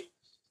been great.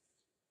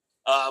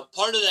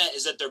 Part of that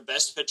is that their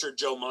best pitcher,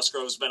 Joe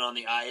Musgrove, has been on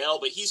the IL,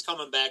 but he's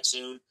coming back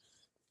soon.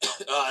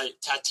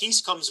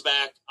 Tatis comes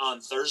back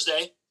on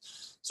Thursday.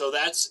 So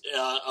that's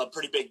a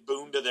pretty big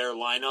boon to their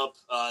lineup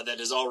that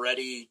is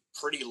already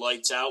pretty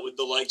lights out with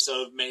the likes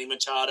of Manny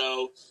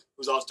Machado,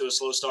 who's off to a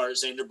slow start,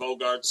 Xander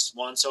Bogaerts,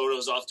 Juan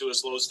Soto's off to a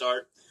slow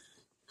start.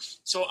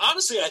 So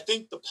honestly, I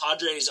think the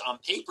Padres on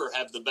paper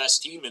have the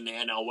best team in the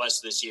NL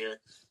West this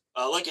year.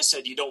 Like I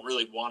said, you don't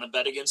really want to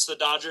bet against the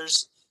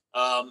Dodgers.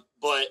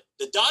 But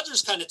the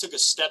Dodgers kind of took a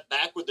step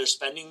back with their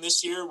spending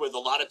this year, with a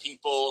lot of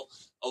people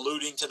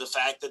alluding to the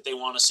fact that they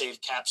want to save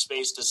cap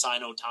space to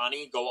sign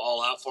Ohtani, go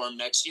all out for him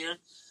next year.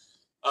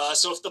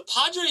 So if the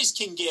Padres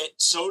can get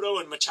Soto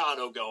and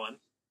Machado going,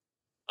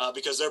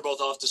 because they're both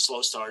off to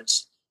slow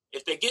starts,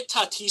 if they get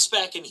Tatis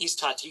back and he's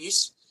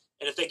Tatis,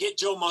 and if they get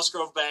Joe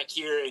Musgrove back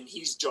here and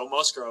he's Joe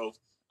Musgrove,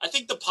 I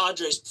think the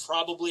Padres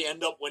probably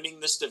end up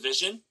winning this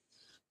division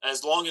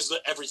as long as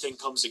everything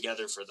comes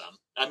together for them.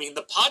 I mean,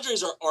 the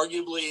Padres are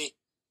arguably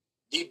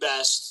the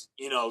best,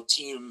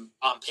 team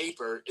on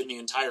paper in the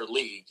entire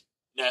league,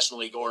 National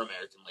League or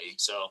American League.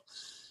 So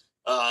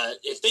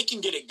if they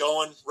can get it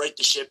going, right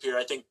the ship here,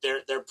 I think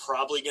they're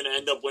probably going to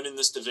end up winning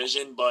this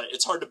division. But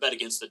it's hard to bet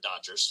against the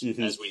Dodgers,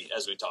 as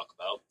we talk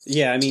about.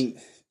 Yeah, I mean,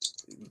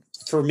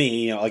 for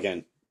me,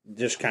 again,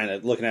 just kind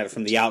of looking at it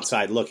from the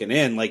outside, looking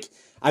in,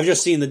 I've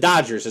just seen the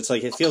Dodgers. It's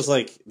it feels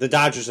like the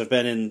Dodgers have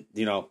been in,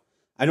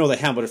 I know they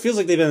have, but it feels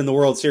like they've been in the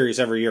World Series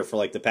every year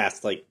for the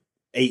past 8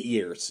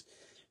 years.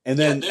 And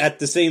then at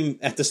the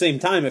same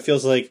time, it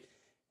feels like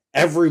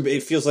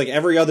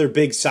every other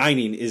big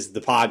signing is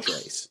the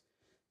Padres.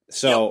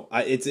 So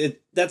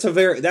that's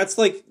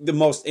the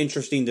most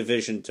interesting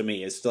division to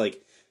me. It's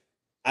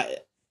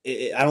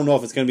I don't know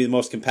if it's going to be the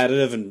most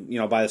competitive, and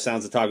by the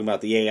sounds of talking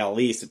about the AL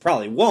East, it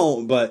probably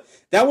won't. But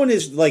that one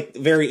is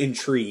very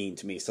intriguing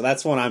to me. So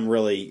that's one I'm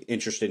really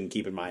interested in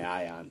keeping my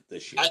eye on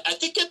this year. I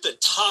think at the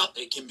top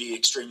it can be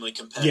extremely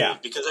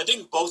competitive because I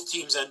think both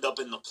teams end up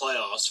in the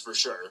playoffs for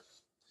sure.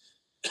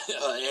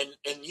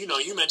 And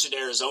you mentioned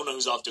Arizona,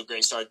 who's off to a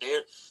great start.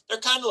 They're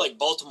kind of like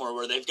Baltimore,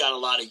 where they've got a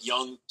lot of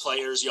young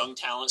players, young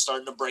talent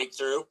starting to break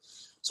through.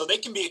 So they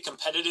can be a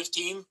competitive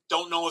team.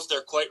 Don't know if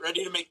they're quite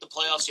ready to make the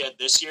playoffs yet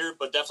this year,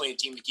 but definitely a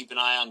team to keep an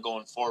eye on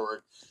going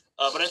forward.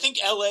 But I think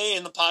LA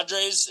and the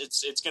Padres,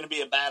 it's going to be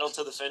a battle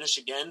to the finish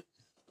again,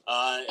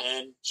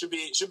 and should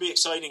be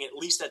exciting at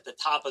least at the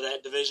top of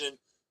that division.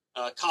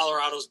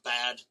 Colorado's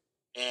bad,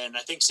 and I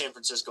think San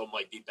Francisco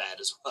might be bad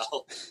as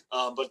well.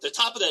 But the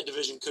top of that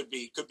division could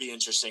be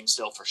interesting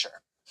still for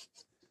sure.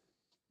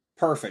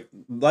 Perfect.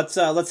 Let's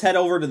head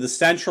over to the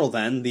Central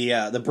then.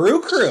 The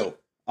Brew Crew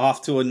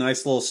off to a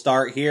nice little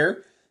start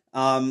here.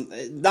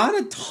 Not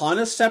a ton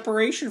of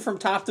separation from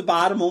top to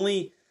bottom.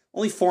 Only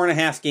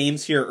 4.5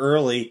 games here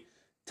early,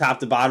 top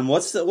to bottom.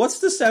 What's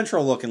the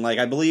Central looking like?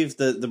 I believe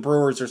the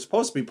Brewers are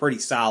supposed to be pretty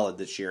solid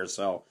this year,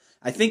 so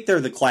I think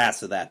they're the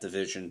class of that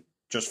division,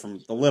 just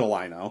from the little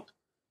I know.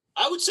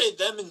 I would say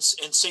them and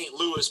St.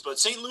 Louis, but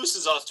St. Louis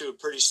is off to a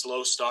pretty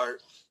slow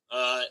start.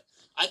 I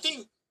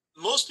think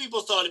most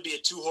people thought it'd be a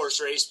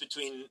 2-horse race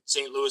between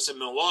St. Louis and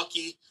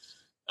Milwaukee.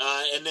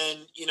 And then,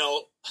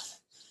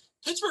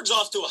 Pittsburgh's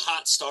off to a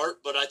hot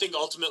start, but I think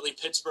ultimately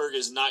Pittsburgh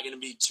is not going to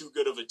be too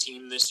good of a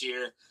team this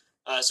year.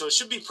 So it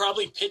should be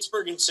probably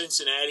Pittsburgh and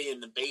Cincinnati in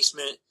the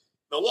basement,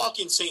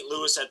 Milwaukee and St.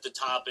 Louis at the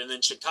top, and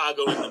then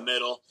Chicago in the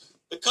middle.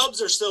 The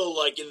Cubs are still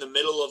like in the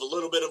middle of a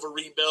little bit of a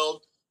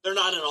rebuild. They're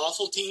not an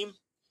awful team,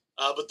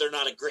 but they're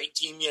not a great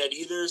team yet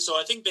either. So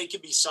I think they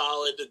could be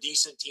solid, a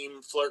decent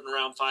team flirting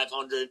around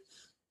 500.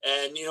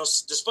 And,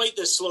 despite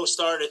this slow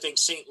start, I think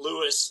St.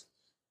 Louis,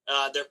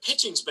 their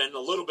pitching's been a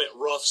little bit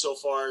rough so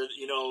far.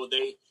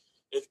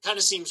 It kind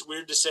of seems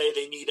weird to say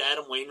they need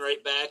Adam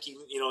Wainwright back.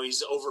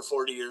 He's over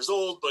 40 years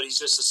old, but he's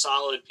just a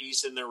solid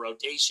piece in their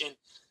rotation.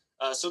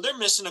 So they're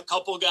missing a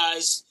couple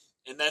guys,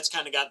 and that's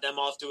kind of got them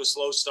off to a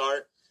slow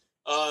start.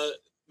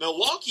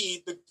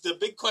 Milwaukee, the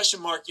big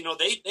question mark,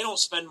 they don't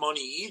spend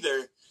money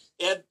either.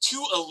 They had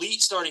 2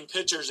 elite starting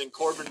pitchers in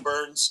Corbin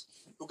Burns,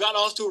 who got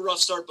off to a rough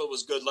start but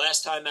was good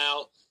last time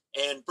out,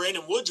 and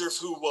Brandon Woodruff,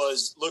 who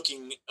was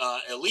looking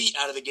elite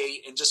out of the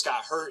gate and just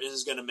got hurt and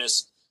is going to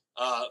miss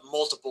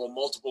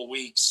multiple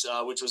weeks,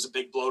 which was a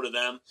big blow to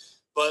them.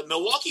 But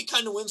Milwaukee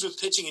kind of wins with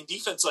pitching and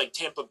defense like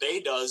Tampa Bay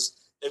does.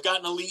 They've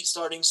got an elite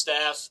starting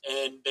staff,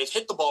 and they've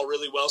hit the ball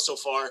really well so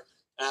far.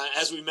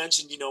 As we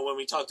mentioned, when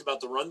we talked about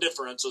the run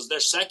differentials, they're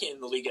second in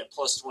the league at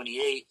plus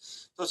 28.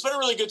 So it's been a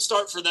really good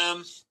start for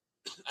them.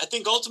 I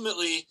think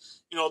ultimately,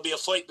 it'll be a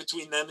fight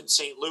between them and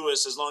St.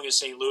 Louis as long as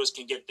St. Louis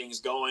can get things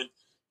going.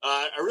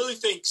 I really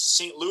think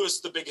St.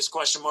 Louis, the biggest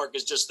question mark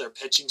is just their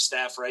pitching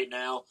staff right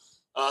now.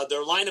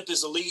 Their lineup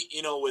is elite,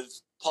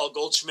 with Paul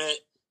Goldschmidt,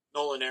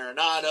 Nolan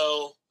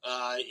Arenado.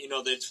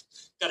 They've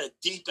got a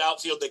deep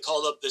outfield. They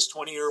called up this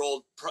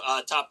 20-year-old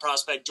top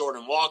prospect,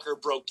 Jordan Walker,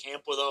 broke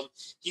camp with them.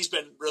 He's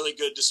been really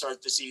good to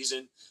start the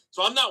season.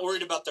 So I'm not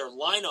worried about their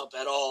lineup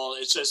at all.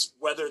 It's just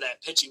whether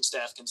that pitching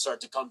staff can start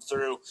to come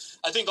through.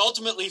 I think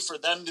ultimately for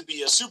them to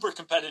be a super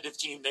competitive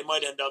team, they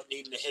might end up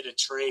needing to hit a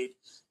trade,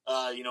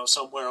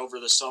 somewhere over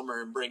the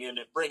summer and bring in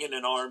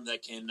an arm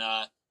that can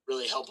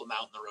really help them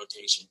out in the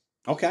rotation.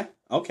 Okay.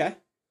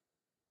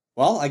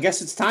 Well, I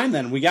guess it's time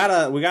then. We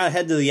gotta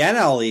head to the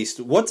NL East.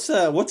 What's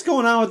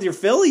going on with your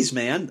Phillies,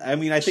 man? I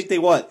mean, I think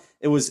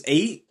it was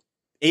 8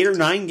 or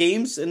 9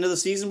 games into the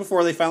season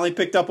before they finally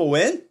picked up a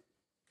win.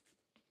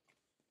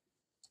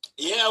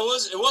 Yeah,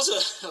 it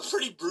was a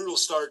pretty brutal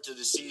start to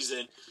the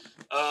season.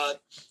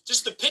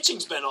 Just the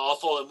pitching's been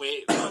awful, and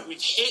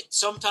we've hit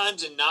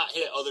sometimes and not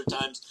hit other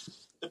times.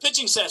 The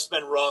pitching staff's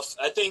been rough.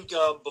 I think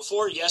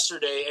before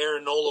yesterday,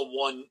 Aaron Nola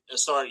won a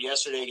start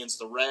yesterday against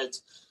the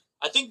Reds.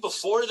 I think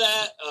before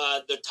that,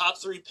 the top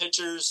 3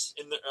 pitchers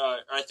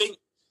I think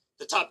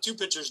the top 2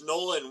 pitchers,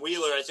 Nola and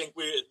Wheeler, I think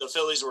the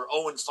Phillies were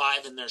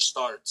 0-5 in their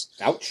starts.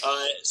 Ouch.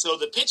 So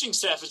the pitching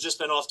staff has just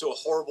been off to a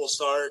horrible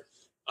start.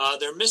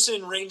 They're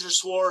missing Ranger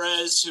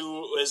Suarez,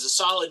 who is a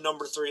solid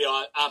number 3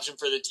 option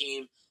for the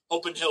team,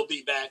 hoping he'll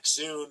be back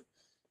soon.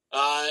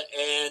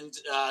 And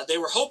they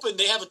were hoping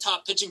they have a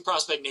top pitching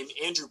prospect named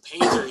Andrew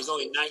Painter. He's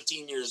only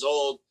 19 years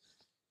old.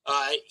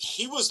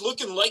 He was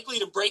looking likely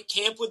to break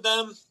camp with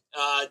them.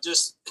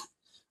 Just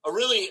a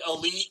really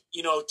elite,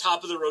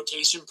 top of the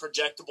rotation,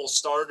 projectable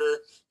starter.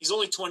 He's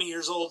only 20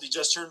 years old. He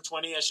just turned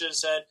 20, I should have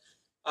said.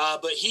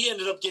 But he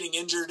ended up getting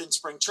injured in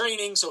spring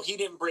training, so he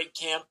didn't break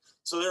camp.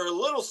 So they're a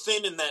little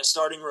thin in that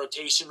starting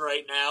rotation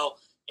right now,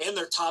 and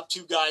their top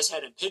 2 guys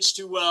hadn't pitched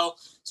too well.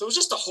 So it was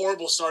just a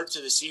horrible start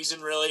to the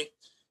season, really.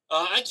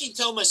 I keep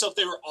telling myself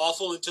they were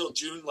awful until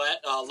June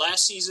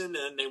last season,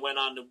 and they went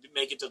on to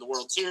make it to the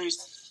World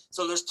Series.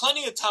 So there's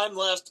plenty of time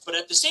left, but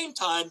at the same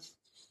time,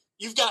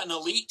 you've got an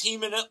elite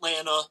team in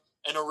Atlanta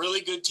and a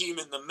really good team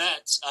in the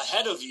Mets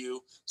ahead of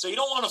you. So you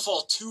don't want to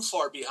fall too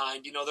far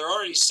behind. They're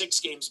already 6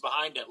 games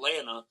behind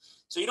Atlanta.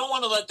 So you don't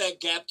want to let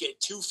that gap get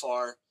too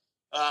far.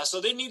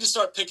 So they need to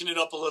start picking it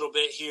up a little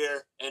bit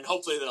here, and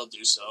hopefully they'll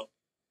do so.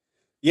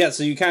 Yeah,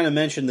 so you kind of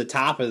mentioned the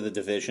top of the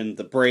division.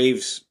 The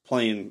Braves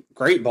playing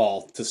great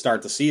ball to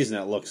start the season,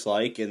 it looks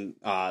like. And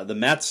the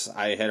Mets,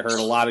 I had heard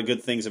a lot of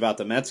good things about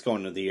the Mets going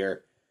into the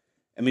year.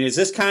 I mean, is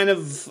this kind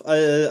of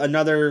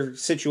another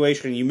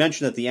situation? You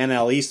mentioned that the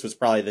NL East was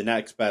probably the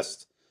next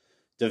best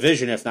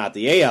division, if not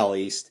the AL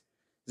East.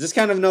 Is this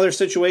kind of another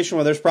situation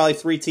where there's probably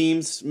 3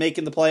 teams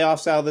making the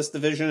playoffs out of this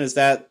division? Is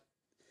that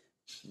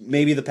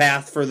maybe the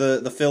path for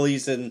the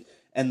Phillies and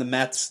the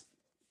Mets?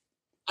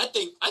 I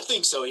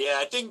think so, yeah.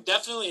 I think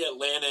definitely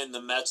Atlanta and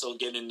the Mets will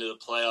get into the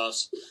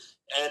playoffs.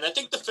 And I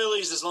think the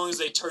Phillies, as long as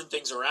they turn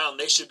things around,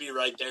 they should be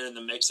right there in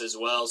the mix as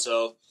well.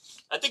 So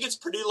I think it's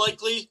pretty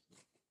likely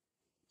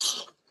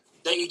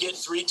that you get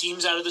 3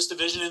 teams out of this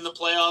division in the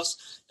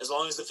playoffs, as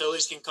long as the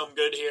Phillies can come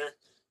good here.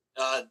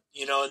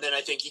 And then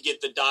I think you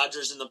get the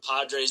Dodgers and the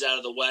Padres out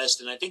of the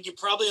West, and I think you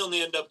probably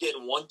only end up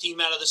getting 1 team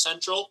out of the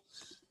Central.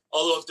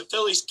 Although if the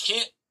Phillies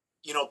can't,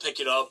 pick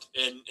it up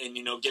and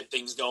get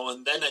things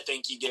going, then I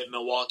think you get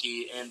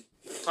Milwaukee and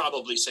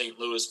probably St.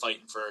 Louis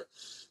fighting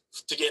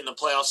to get in the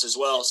playoffs as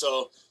well.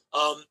 So,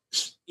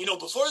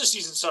 before the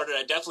season started,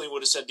 I definitely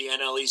would have said the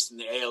NL East and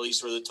the AL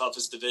East were the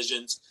toughest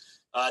divisions.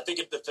 I think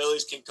if the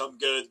Phillies can come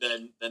good,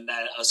 then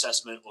that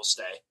assessment will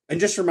stay. And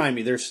just remind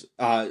me, there's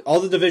all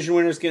the division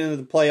winners get into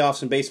the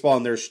playoffs in baseball,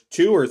 and there's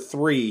 2 or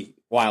 3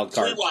 wild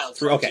cards. 3 wild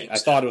cards. Okay, I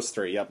thought it was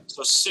 3. Yep.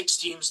 So 6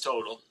 teams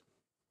total.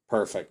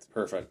 Perfect.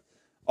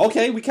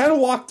 Okay, we kind of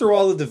walked through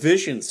all the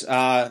divisions.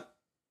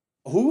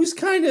 Who's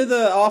kind of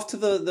off to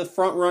the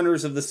front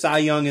runners of the Cy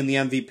Young and the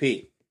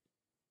MVP?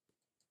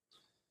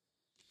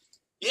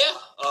 Yeah,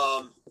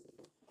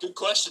 good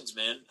questions,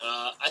 man.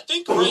 I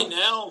think right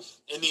now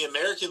in the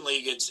American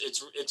League,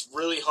 it's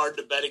really hard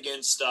to bet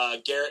against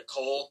Garrett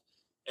Cole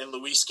and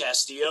Luis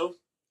Castillo.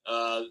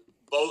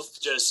 Both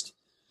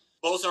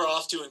are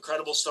off to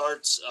incredible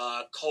starts.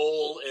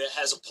 Cole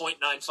has a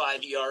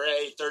 .95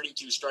 ERA,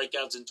 32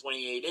 strikeouts in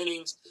 28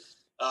 innings.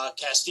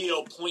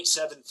 Castillo,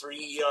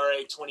 .73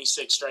 ERA,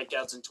 26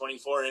 strikeouts in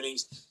 24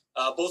 innings.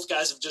 Both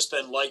guys have just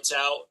been lights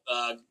out,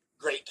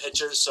 great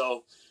pitchers.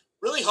 So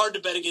really hard to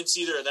bet against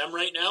either of them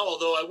right now,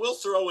 although I will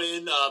throw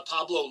in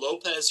Pablo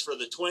Lopez for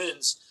the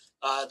Twins.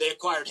 They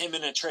acquired him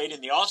in a trade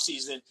in the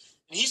offseason, and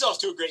he's off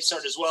to a great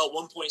start as well,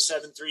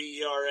 1.73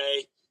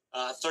 ERA,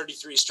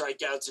 33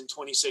 strikeouts in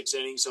 26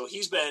 innings. So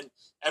he's been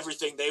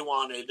everything they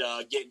wanted,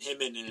 getting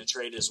him in a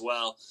trade as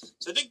well.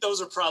 So I think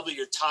those are probably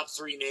your top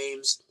 3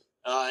 names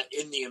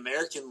in the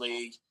American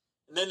League.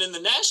 And then in the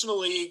National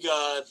League,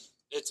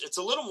 it's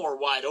a little more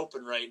wide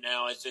open right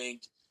now, I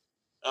think.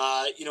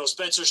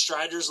 Spencer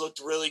Strider's looked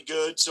really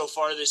good so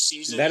far this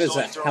season. That is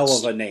a hell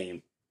of a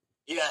name.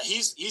 Yeah,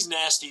 he's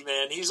nasty,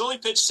 man. He's only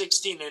pitched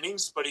 16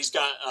 innings, but he's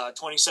got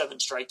 27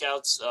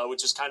 strikeouts,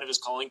 which is kind of his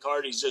calling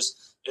card. He's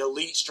just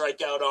elite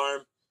strikeout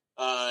arm.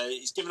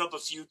 He's given up a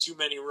few too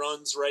many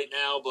runs right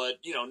now, but,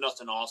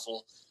 nothing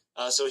awful.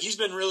 So he's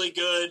been really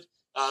good.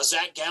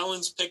 Zach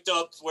Gallen's picked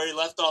up where he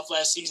left off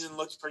last season,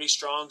 looks pretty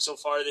strong so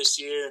far this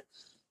year.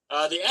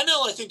 The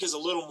NL, I think, is a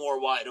little more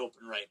wide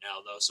open right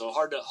now, though, so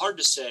hard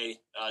to say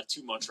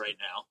too much right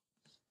now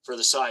for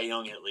the Cy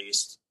Young, at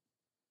least.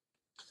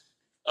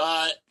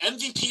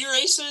 MVP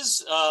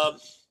races,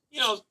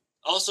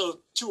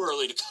 also too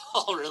early to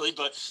call, really,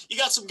 but you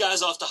got some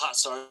guys off the hot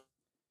start.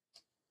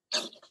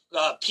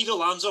 Pete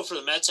Alonso for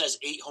the Mets has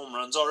 8 home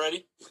runs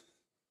already,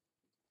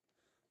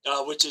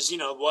 which is,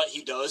 what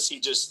he does. He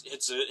just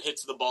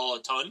hits the ball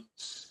a ton.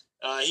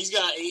 He's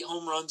got 8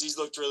 home runs. He's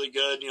looked really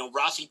good.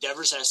 Rafi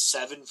Devers has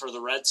 7 for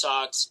the Red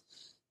Sox.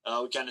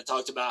 We kind of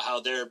talked about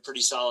how they're a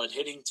pretty solid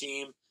hitting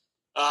team.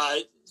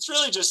 It's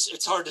really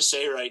it's hard to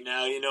say right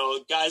now.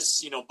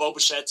 Guys, Bo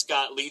Bichette's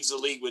leads the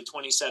league with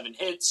 27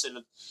 hits, and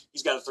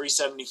he's got a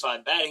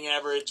 .375 batting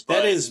average. But,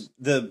 that is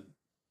the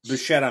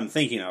Bichette I'm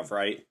thinking of,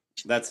 right?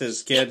 That's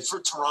his kid? Yeah, for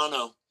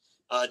Toronto.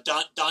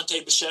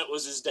 Dante Bichette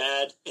was his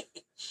dad.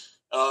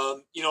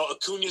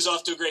 Acuna's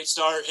off to a great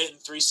start, hitting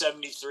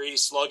 .373,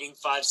 slugging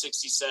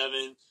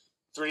 .567,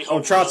 3 home runs.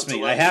 Oh, trust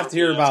me, I have to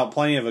hear about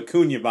plenty of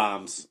Acuna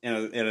bombs in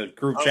a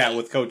group chat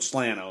with Coach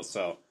Slano,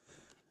 so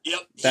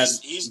yep, that's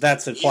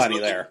plenty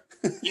there.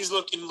 He's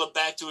looking to look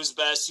back to his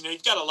best.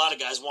 You've got a lot of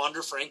guys.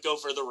 Wander Franco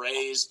for the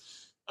Rays.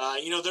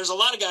 There's a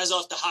lot of guys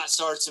off to hot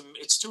starts, and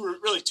it's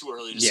really too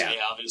early to say,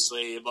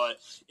 obviously. But,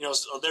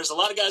 there's a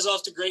lot of guys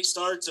off to great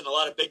starts and a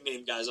lot of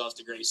big-name guys off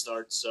to great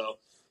starts. So,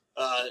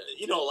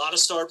 a lot of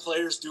star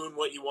players doing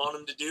what you want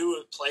them to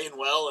do, playing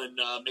well, and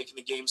making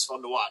the games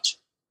fun to watch.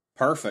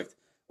 Perfect.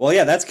 Well,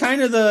 yeah, that's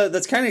kind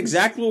of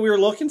exactly what we were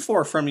looking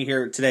for from you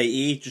here today,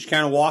 E. Just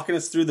kind of walking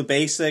us through the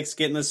basics,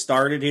 getting us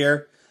started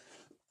here.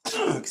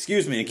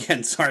 Excuse me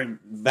again. Sorry,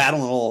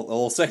 battling a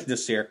little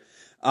sickness here.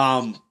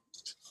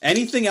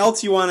 Anything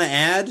else you want to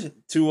add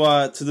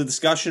to the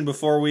discussion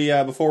before we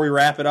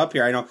wrap it up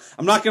here? I know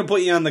I'm not going to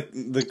put you on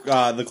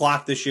the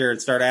clock this year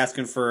and start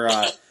asking for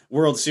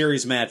World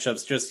Series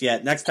matchups just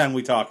yet. Next time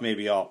we talk,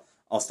 maybe I'll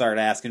start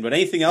asking. But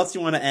anything else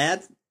you want to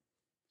add?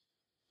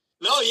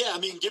 No, yeah.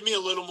 Give me a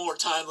little more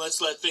time.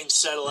 Let's let things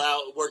settle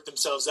out, work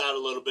themselves out a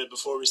little bit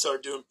before we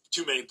start doing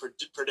too many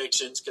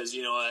predictions. Because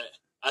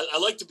I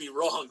like to be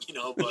wrong,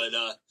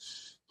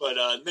 but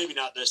maybe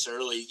not this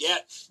early. Yeah,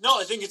 no,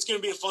 I think it's going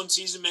to be a fun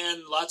season,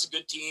 man. Lots of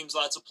good teams,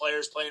 lots of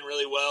players playing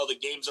really well. The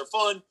games are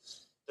fun.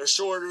 They're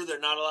shorter. They're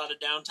not a lot of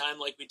downtime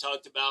like we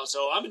talked about.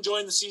 So I'm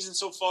enjoying the season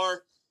so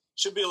far.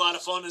 Should be a lot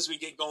of fun as we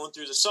get going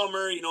through the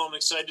summer. I'm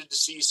excited to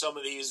see some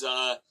of these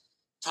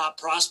top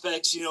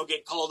prospects,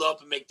 get called up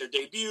and make their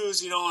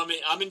debuts.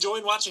 I'm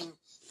enjoying watching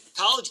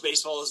college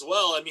baseball as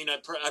well. I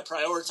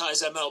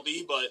prioritize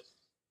MLB, but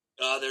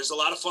there's a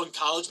lot of fun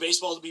college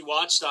baseball to be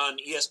watched on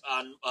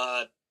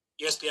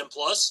ESPN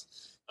Plus.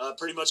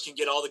 Pretty much can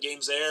get all the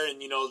games there, and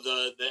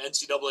the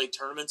NCAA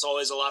tournament's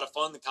always a lot of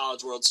fun. The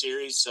College World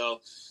Series,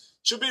 so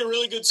should be a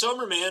really good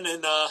summer, man.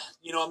 And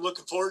I'm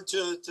looking forward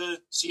to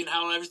seeing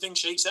how everything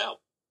shakes out.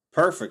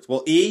 Perfect.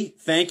 Well, E,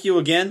 thank you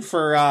again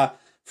for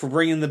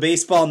bringing the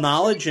baseball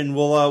knowledge, and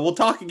we'll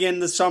talk again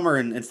this summer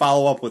and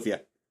follow up with you.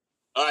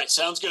 All right,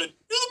 sounds good. You're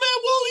the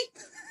man, Wally.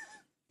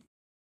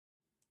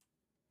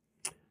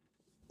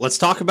 Let's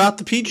talk about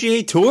the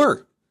PGA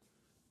Tour.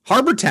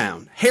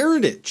 Harbortown,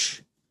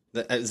 Heritage.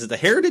 Is it the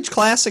Heritage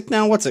Classic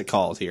now? What's it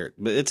called here?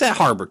 But it's at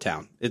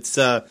Harbortown. It's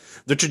the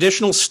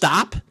traditional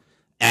stop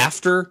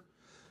after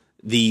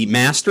The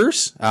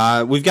Masters,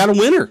 we've got a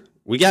winner.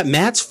 We got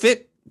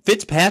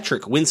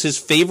Fitzpatrick wins his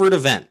favorite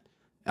event.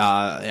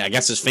 I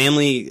guess his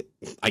family,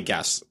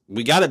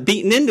 we got it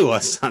beaten into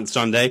us on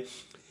Sunday.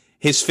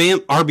 His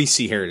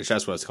RBC Heritage,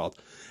 that's what it's called.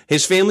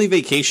 His family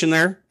vacation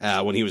there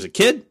when he was a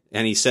kid,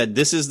 and he said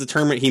this is the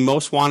tournament he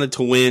most wanted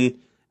to win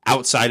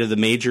outside of the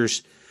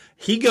majors.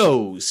 He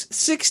goes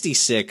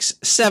 66,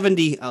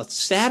 70, a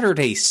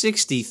Saturday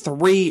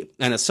 63,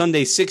 and a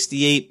Sunday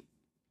 68.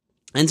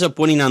 Ends up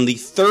winning on the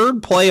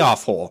third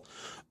playoff hole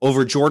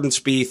over Jordan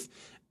Spieth.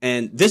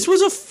 And this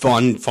was a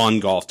fun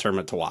golf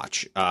tournament to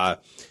watch.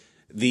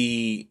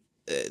 The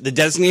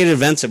designated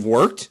events have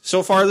worked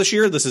so far this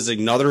year. This is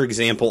another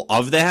example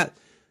of that.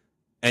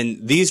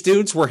 And these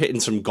dudes were hitting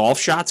some golf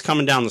shots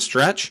coming down the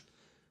stretch.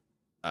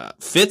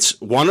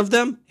 Fitz, one of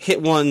them,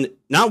 hit one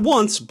not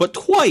once, but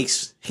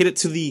twice. Hit it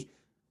to the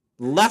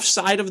left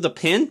side of the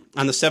pin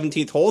on the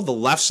 17th hole. The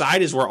left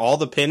side is where all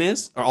the pin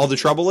is, or all the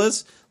trouble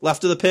is,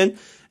 left of the pin.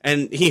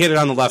 And he hit it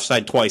on the left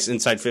side twice,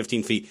 inside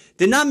 15 feet.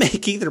 Did not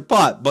make either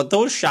putt, but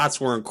those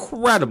shots were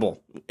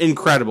incredible.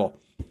 Incredible.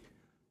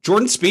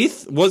 Jordan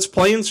Spieth was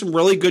playing some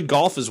really good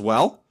golf as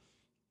well.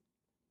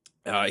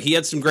 He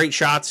had some great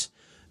shots.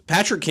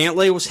 Patrick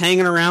Cantlay was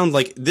hanging around.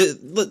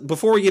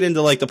 Before we get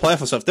into the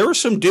playoff stuff, there were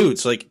some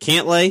dudes like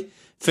Cantlay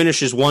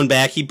finishes one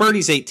back. He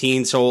birdies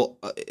 18, so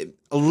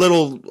a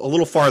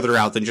little farther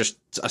out than just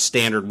a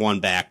standard one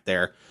back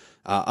there,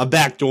 a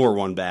backdoor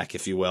one back,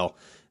 if you will.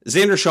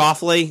 Xander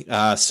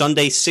Schauffele,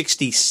 Sunday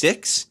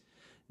 66.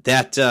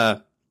 That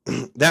kind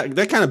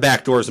of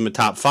backdoors him in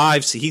top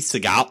five.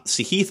 Sahith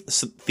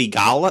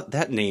Theegala,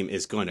 that name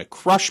is going to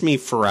crush me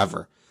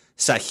forever.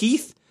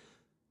 Sahith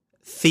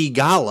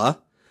Theegala,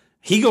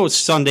 he goes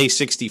Sunday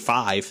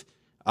 65.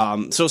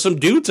 So some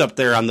dudes up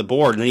there on the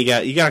board, and then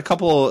you got a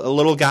couple of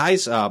little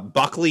guys,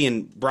 Buckley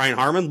and Brian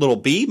Harmon, little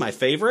B, my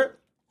favorite.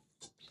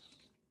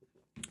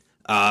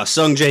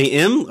 Sung Jae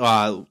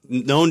Im,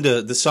 known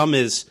to the some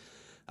as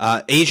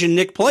Asian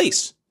Nick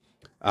Place.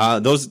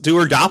 Those two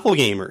are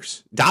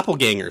doppelgangers.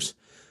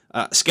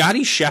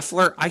 Scotty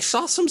Scheffler, I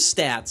saw some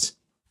stats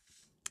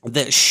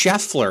that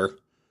Scheffler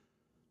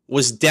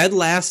was dead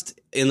last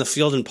in the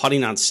field in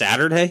putting on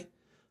Saturday,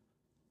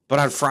 but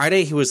on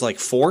Friday he was like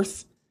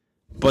fourth.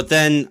 But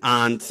then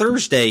on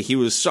Thursday he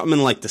was something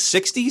in like the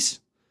 60s.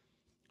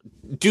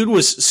 Dude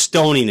was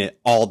stoning it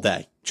all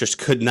day. Just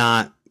could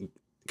not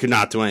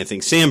do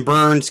anything. Sam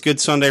Burns, good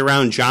Sunday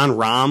round. John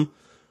Rahm,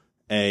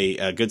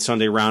 a good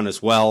Sunday round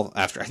as well.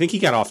 After I think he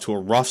got off to a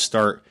rough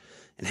start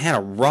and had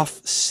a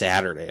rough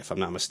Saturday, if I'm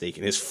not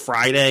mistaken. His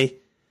Friday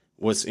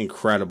was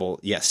incredible.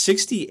 Yeah,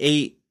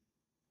 68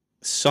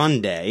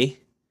 Sunday,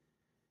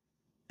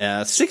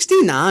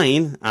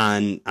 69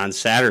 on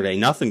Saturday.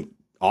 Nothing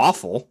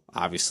awful,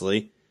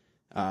 obviously.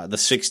 The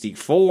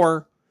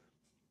 64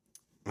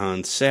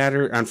 on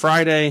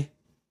Friday.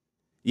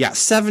 Yeah,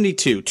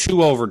 72,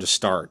 2 over to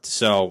start.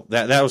 So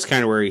that was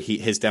kind of where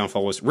his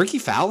downfall was. Ricky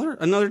Fowler,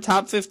 another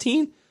top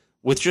 15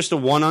 with just a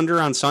 1 under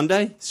on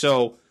Sunday.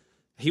 So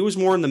he was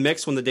more in the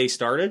mix when the day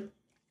started.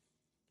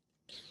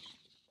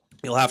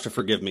 You'll have to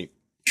forgive me.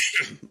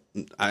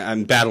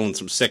 I'm battling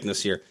some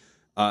sickness here.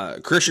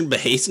 Christian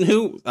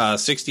Behasenhu,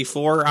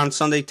 64 on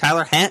Sunday.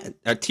 Tyler Hatton,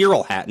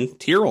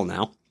 Tyrrell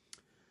now.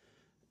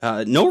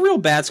 No real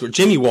bad score.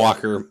 Jimmy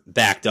Walker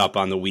backed up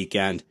on the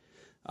weekend.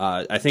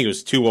 I think it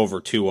was 2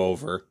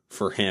 over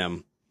for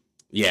him.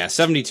 Yeah,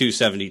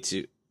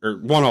 72, or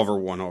 1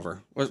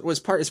 over. Is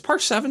par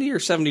 70 or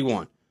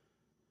 71?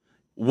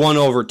 1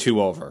 over,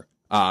 2 over.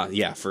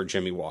 Yeah, for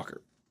Jimmy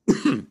Walker.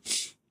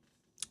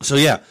 So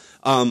yeah,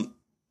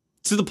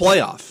 to the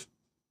playoff.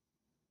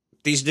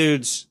 These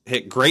dudes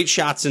hit great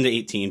shots into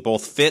 18,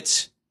 both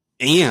Fitz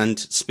and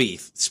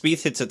Spieth.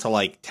 Spieth hits it to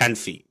like 10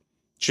 feet.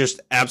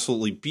 Just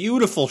absolutely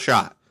beautiful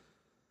shot.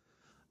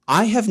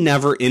 I have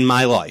never in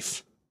my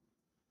life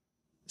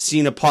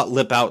seen a putt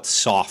lip out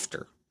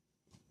softer,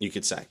 you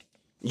could say.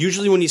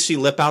 Usually when you see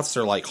lip outs,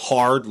 they're like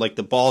hard, like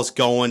the ball's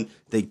going,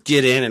 they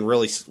get in and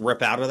really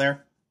rip out of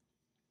there.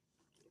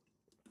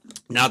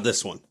 Not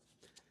this one.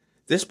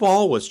 This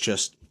ball was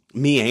just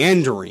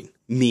meandering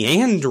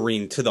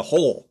to the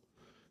hole.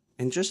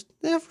 And just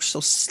ever so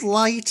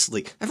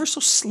slightly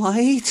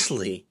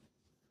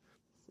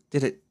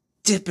did it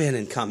dip in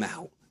and come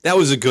out. That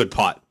was a good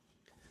putt.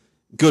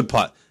 Good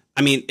putt.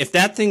 I mean, if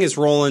that thing is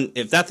rolling,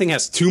 if that thing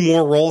has 2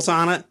 more rolls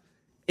on it,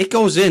 it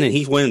goes in and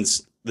he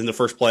wins in the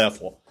first playoff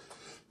hole.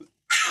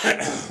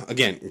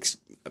 Again,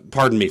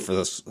 pardon me for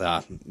this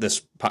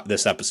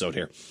this episode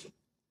here.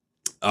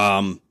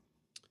 And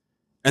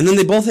then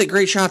they both hit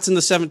great shots in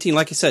the 17.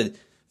 Like I said,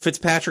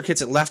 Fitzpatrick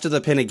hits it left of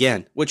the pin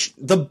again, which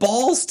the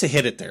balls to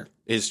hit it there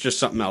is just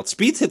something else.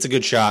 Spieth hits a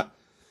good shot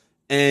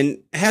and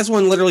has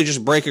one literally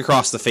just break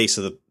across the face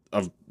of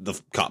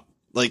the cup,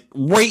 like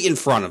right in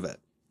front of it.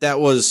 That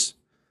was,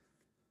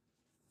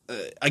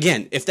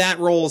 again, if that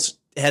rolls,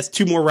 has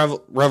 2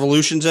 more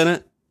revolutions in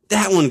it,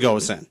 that one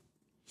goes in.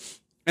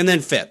 And then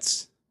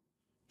Fitz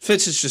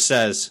just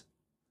says,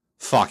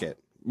 fuck it.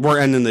 We're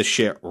ending this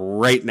shit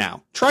right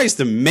now. Tries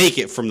to make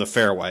it from the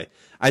fairway.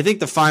 I think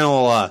the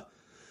final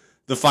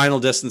The final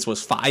distance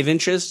was 5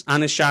 inches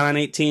on his shot on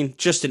 18.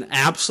 Just an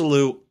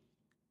absolute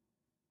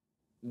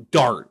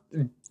dart.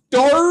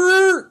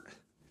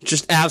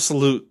 Just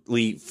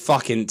absolutely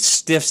fucking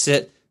stiffs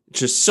it.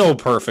 Just so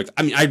perfect.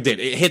 I mean, it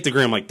hit the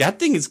ground like that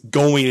thing is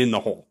going in the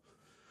hole.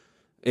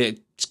 It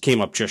came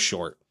up just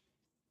short.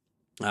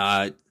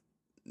 Spieth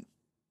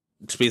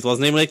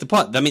wasn't able to make the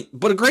putt. I mean,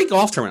 but a great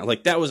golf tournament.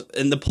 Like that was,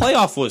 and the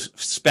playoff was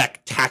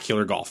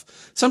spectacular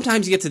golf.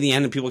 Sometimes you get to the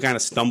end and people kind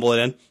of stumble it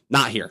in.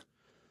 Not here.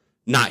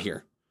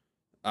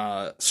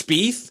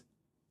 Spieth,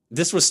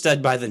 this was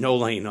said by the No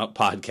Laying Up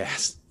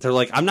podcast. They're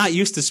like, I'm not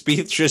used to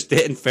Spieth just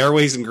hitting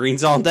fairways and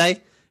greens all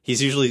day.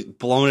 He's usually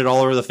blowing it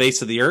all over the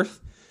face of the earth.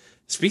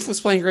 Spieth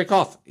was playing great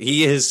golf.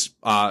 He has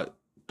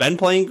been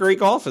playing great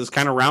golf. Is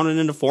kind of rounding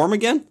into form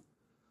again.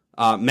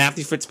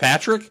 Matthew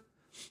Fitzpatrick,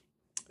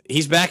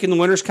 he's back in the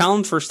winner's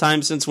column. First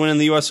time since winning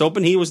the U.S.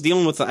 Open. He was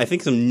dealing with, I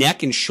think, some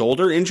neck and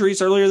shoulder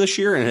injuries earlier this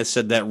year and has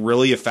said that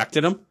really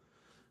affected him.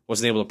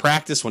 Wasn't able to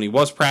practice. When he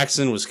was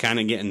practicing, was kind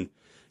of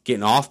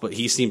getting off, but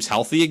he seems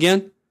healthy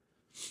again.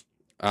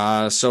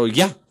 So,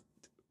 yeah,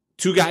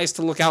 2 guys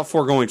to look out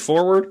for going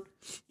forward.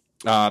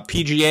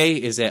 PGA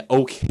is at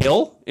Oak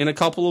Hill in a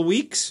couple of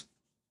weeks.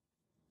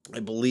 I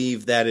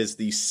believe that is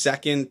the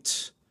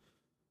second,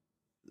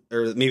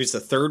 or maybe it's the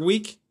third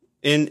week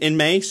in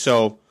May.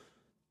 So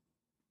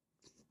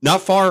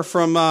not far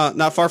from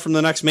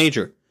the next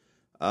major.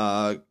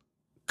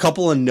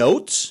 Couple of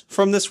notes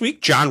from this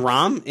week. John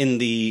Rahm in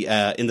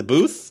the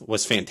booth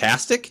was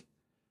fantastic.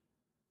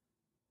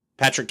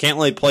 Patrick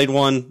Cantlay played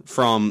one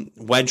from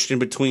wedged in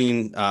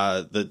between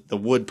the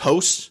wood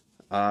posts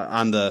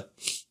on the,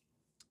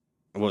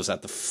 what was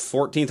that, the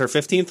 14th or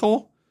 15th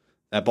hole?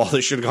 That ball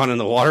that should have gone in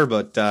the water,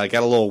 but got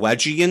a little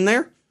wedgie in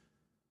there.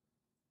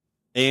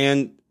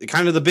 And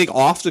kind of the big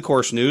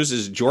off-the-course news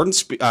is Rory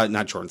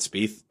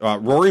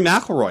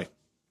McIlroy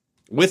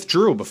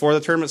withdrew before the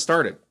tournament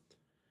started.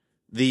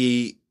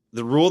 The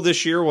rule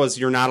this year was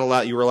you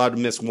were allowed to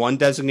miss one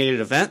designated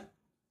event.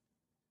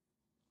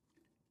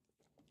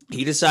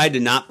 He decided to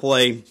not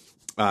play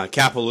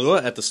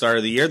Kapalua at the start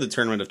of the year, the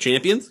Tournament of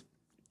Champions.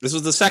 This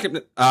was the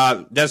second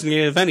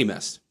designated event he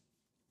missed.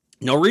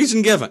 No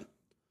reason given.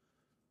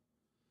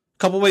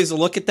 Couple ways to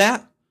look at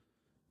that.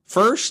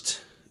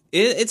 First,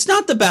 it's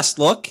not the best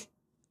look.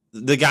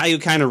 The guy who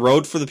kind of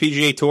rode for the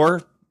PGA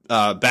Tour,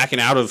 backing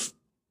out of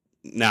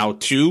now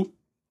 2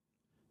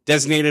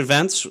 designated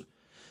events.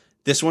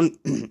 This one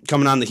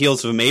coming on the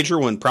heels of a major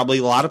when probably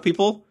a lot of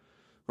people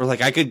were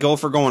like, I could go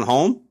for going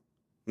home.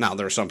 Now,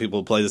 there are some people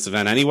who play this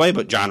event anyway,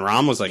 but John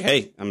Rahm was like,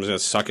 hey, I'm just going to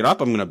suck it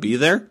up. I'm going to be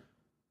there.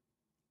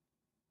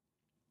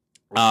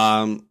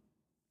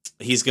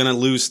 He's going to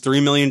lose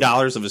 $3 million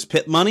of his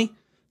PIP money.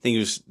 I think he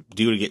was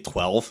due to get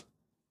 12.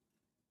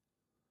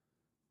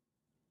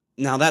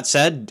 Now, that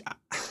said,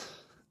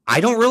 I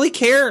don't really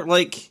care.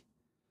 Like,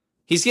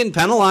 he's getting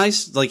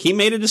penalized. Like, he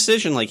made a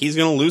decision. Like, he's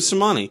going to lose some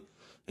money.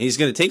 And he's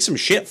going to take some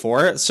shit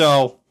for it.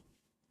 So,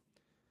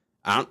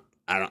 I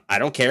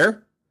don't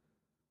care.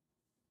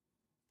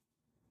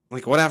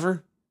 Like,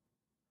 whatever.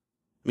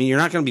 I mean, you're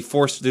not going to be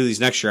forced to do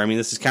these next year. I mean,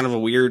 this is kind of a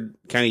weird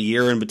kind of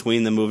year in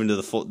between them moving to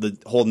the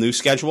whole new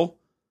schedule.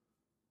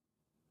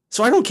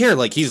 So I don't care.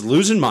 Like, he's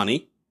losing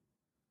money.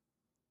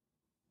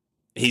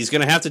 He's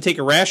going to have to take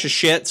a rash of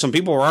shit. Some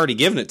people are already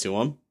giving it to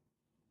him.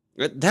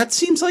 That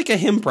seems like a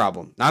him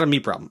problem, not a me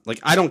problem. Like,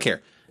 I don't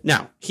care.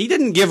 Now, he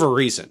didn't give a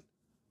reason.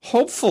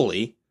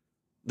 Hopefully,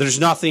 there's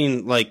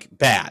nothing, like,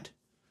 bad.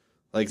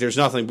 Like, there's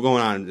nothing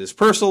going on in his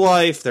personal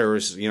life. There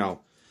was, you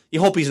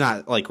hope he's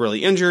not, like,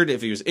 really injured.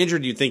 If he was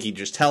injured, you'd think he'd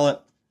just tell it.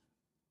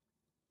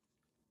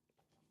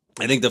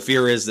 I think the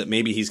fear is that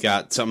maybe he's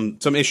got some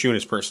issue in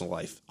his personal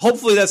life.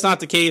 Hopefully that's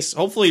not the case.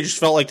 Hopefully he just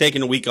felt like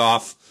taking a week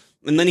off,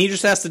 and then he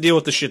just has to deal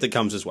with the shit that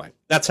comes his way.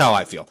 That's how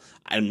I feel.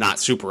 I'm not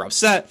super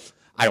upset.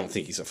 I don't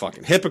think he's a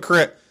fucking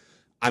hypocrite.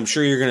 I'm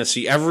sure you're going to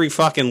see every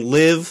fucking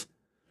live.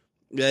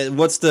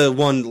 What's the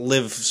one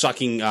live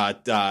sucking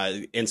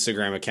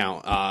Instagram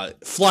account?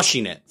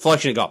 Flushing it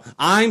golf.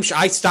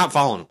 I stopped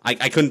following him.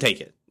 I couldn't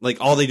take it. Like,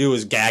 all they do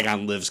is gag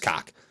on Liv's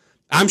cock.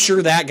 I'm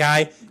sure that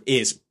guy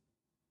is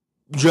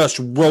just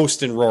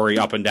roasting Rory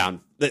up and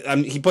down.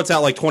 He puts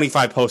out like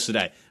 25 posts a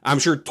day. I'm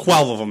sure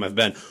 12 of them have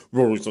been,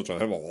 Rory's such a...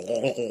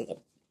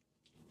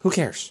 Who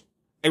cares?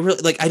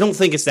 I don't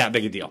think it's that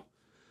big a deal.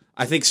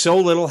 I think so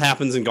little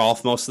happens in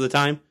golf most of the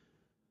time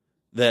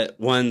that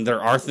when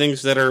there are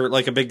things that are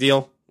like a big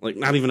deal, like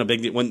not even a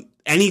big deal, when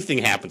anything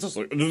happens, it's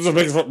like, this is a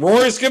big...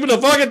 Rory's skipping the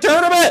fucking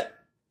tournament!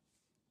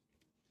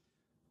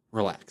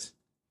 Relax.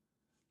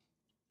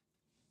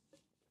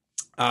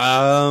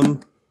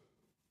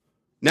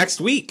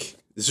 Next week,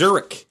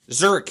 Zurich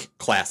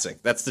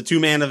Classic. That's the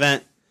 2-man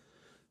event.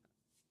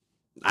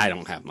 I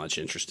don't have much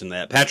interest in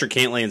that. Patrick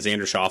Cantlay and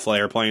Xander Schauffele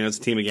are playing as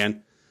a team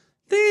again.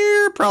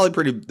 They're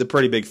probably the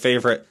pretty big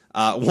favorite.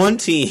 One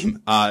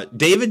team,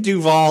 David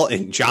Duval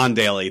and John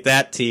Daly.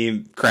 That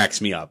team cracks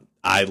me up.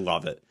 I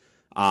love it.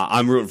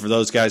 I'm rooting for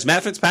those guys.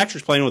 Matt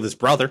Fitzpatrick's playing with his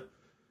brother.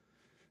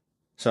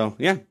 So,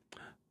 yeah.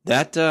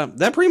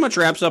 that pretty much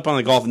wraps up on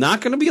the golf.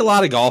 Not going to be a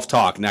lot of golf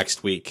talk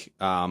next week,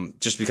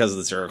 just because of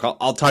the Zurich.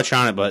 I'll touch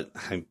on it, but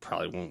I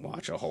probably won't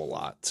watch a whole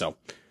lot. So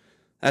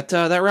that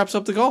wraps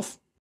up the golf.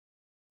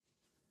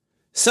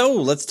 So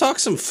let's talk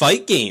some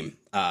fight game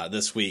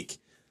this week.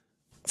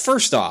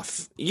 First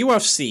off,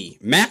 UFC,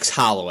 Max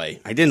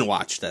Holloway. I didn't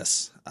watch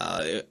this.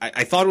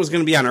 I thought it was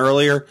going to be on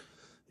earlier,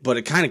 but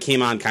it kind of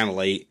came on kind of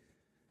late.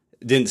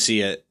 Didn't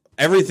see it.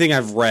 Everything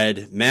I've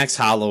read, Max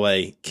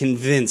Holloway,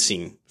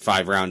 convincing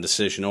 5-round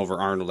decision over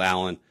Arnold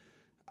Allen.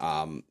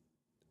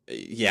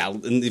 Yeah,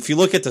 and if you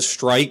look at the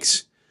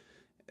strikes,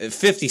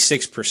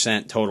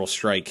 56% total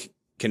strike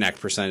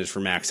connect percentage for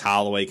Max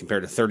Holloway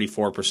compared to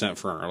 34%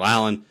 for Arnold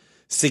Allen.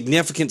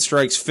 Significant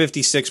strikes,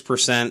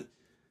 56%.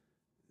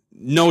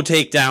 No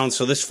takedown,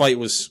 so this fight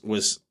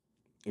was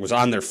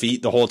on their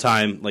feet the whole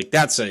time. Like,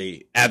 that's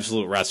a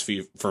absolute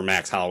recipe for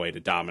Max Holloway to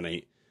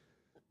dominate.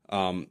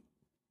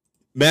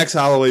 Max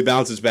Holloway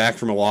bounces back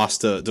from a loss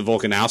to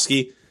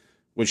Volkanovski,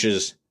 which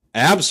is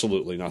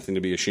absolutely nothing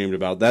to be ashamed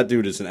about. That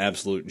dude is an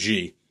absolute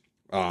G.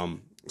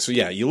 So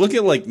yeah, you look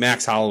at like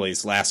Max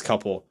Holloway's last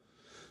couple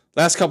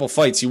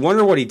fights, you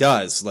wonder what he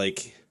does.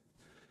 Like,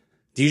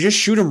 do you just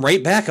shoot him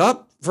right back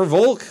up for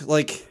Volk?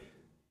 Like,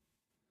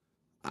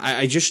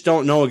 I just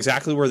don't know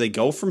exactly where they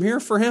go from here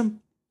for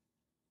him.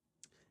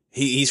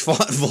 He's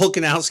fought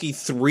Volkanovski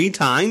 3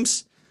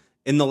 times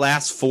in the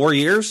last 4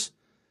 years.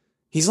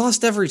 He's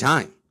lost every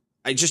time.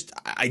 I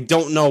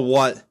don't know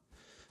what.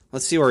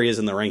 Let's see where he is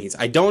in the rankings.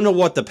 I don't know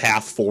what the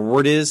path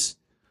forward is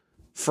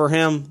for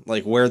him,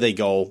 like where they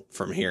go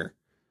from here.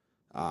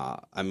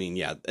 I mean,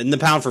 yeah, in the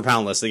pound for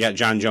pound list, they got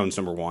John Jones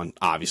number 1,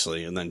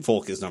 obviously, and then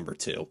Volk is number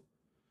 2.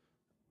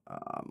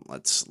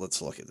 Let's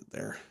look at it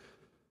there.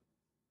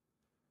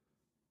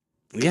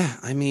 Yeah,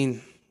 I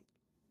mean,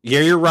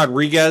 Yair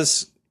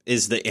Rodriguez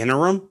is the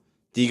interim.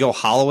 Do you go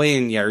Holloway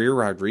and Yair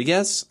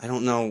Rodriguez? I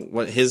don't know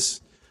what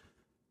his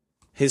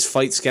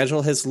fight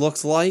schedule has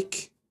looked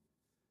like.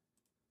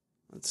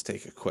 Let's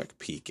take a quick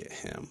peek at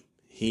him.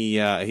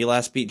 He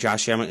last beat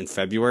Josh Emmett in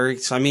February.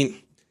 So, I mean,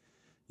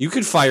 you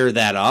could fire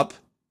that up.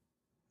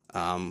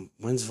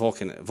 When's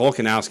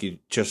Volkanovski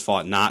just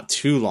fought not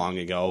too long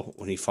ago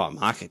when he fought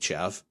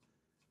Makhachev.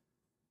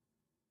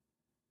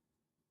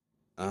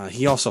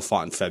 He also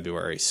fought in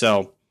February.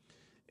 So,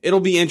 it'll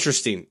be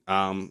interesting.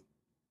 Oh,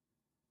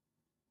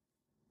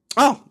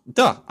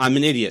 duh. I'm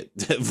an idiot.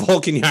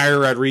 Volk and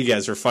Yair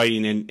Rodriguez are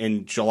fighting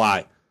in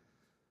July.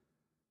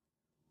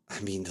 I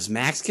mean, does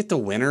Max get the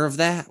winner of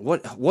that?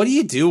 What do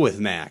you do with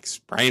Max?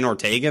 Brian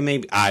Ortega,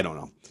 maybe? I don't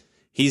know.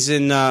 He's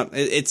in,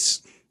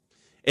 it's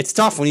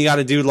tough when you got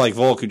a dude like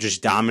Volk who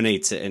just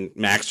dominates it and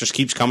Max just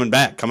keeps coming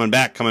back. But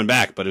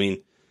I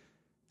mean,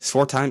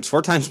 4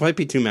 times might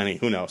be too many.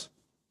 Who knows?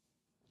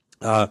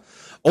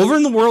 Over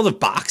in the world of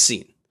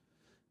boxing,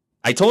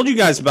 I told you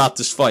guys about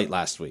this fight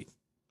last week.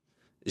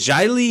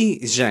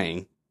 Zhilei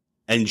Zhang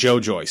and Joe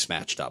Joyce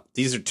matched up.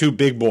 These are 2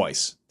 big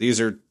boys. These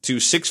are 2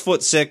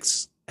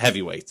 6'6"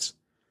 heavyweights.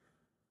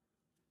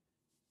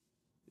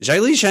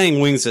 Zhilei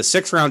Zhang wins a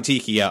 6-round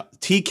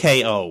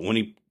TKO when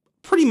he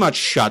pretty much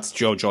shuts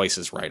Joe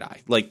Joyce's right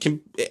eye. Like,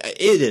 it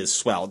is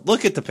swelled.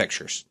 Look at the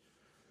pictures.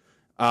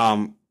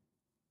 Zhang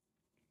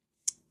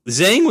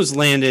was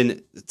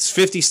landing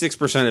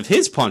 56% of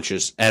his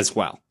punches as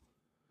well.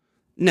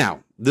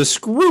 Now, the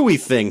screwy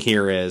thing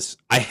here is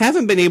I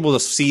haven't been able to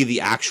see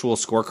the actual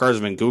scorecards.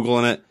 I've been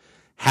Googling it.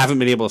 Haven't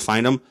been able to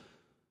find them.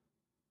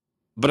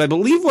 But I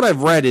believe what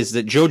I've read is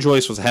that Joe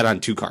Joyce was ahead on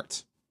 2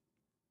 cards.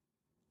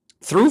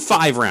 Through the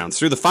 5 rounds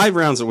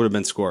that would have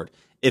been scored.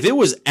 If it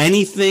was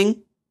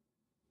anything,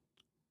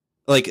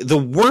 like the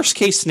worst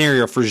case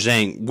scenario for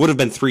Zhang would have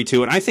been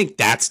 3-2. And I think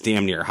that's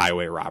damn near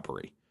highway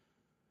robbery.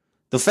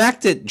 The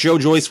fact that Joe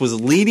Joyce was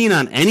leading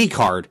on any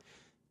card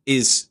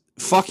is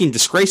fucking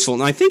disgraceful.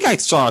 And I think I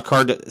saw a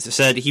card that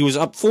said he was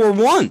up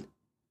 4-1.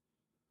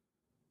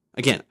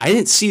 Again, I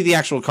didn't see the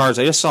actual cards.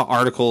 I just saw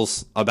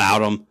articles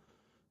about him.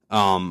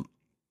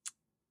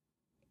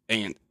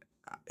 And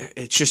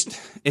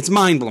it's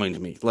mind-blowing to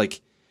me.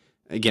 Like,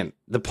 again,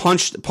 the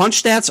punch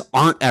stats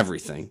aren't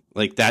everything.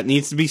 Like, that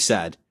needs to be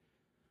said.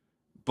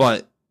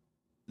 But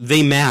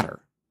they matter.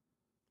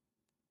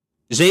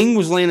 Zhang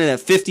was landed at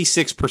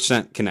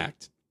 56%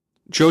 connect.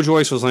 Joe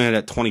Joyce was landed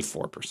at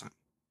 24%.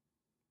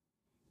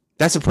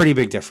 That's a pretty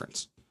big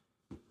difference.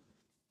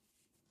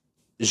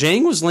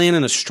 Zhang was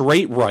landing a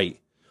straight right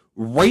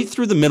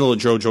through the middle of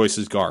Joe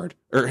Joyce's guard.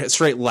 Or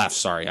straight left,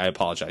 sorry, I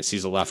apologize.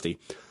 He's a lefty.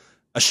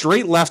 A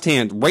straight left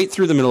hand right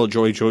through the middle of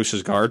Joe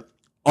Joyce's guard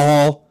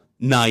all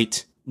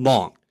night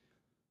long.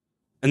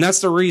 And that's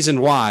the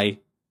reason why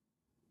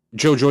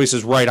Joe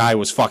Joyce's right eye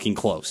was fucking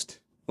closed.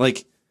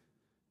 Like,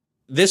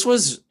 this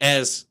was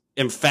as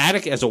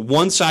emphatic as a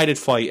one-sided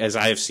fight as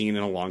I have seen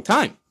in a long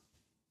time.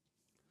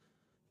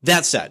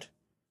 That said,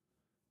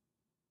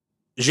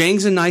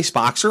 Zhang's a nice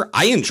boxer.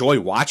 I enjoy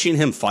watching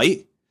him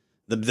fight.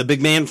 The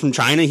big man from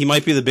China, he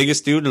might be the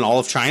biggest dude in all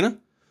of China,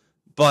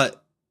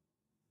 but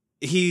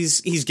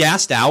he's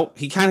gassed out.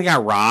 He kind of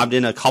got robbed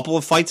in a couple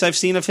of fights I've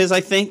seen of his, I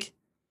think.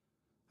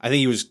 I think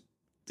he was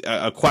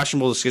a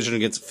questionable decision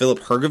against Filip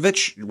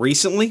Hrgović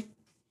recently.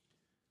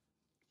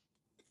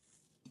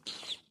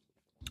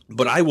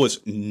 But I was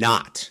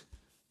not,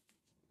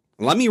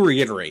 let me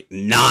reiterate,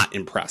 not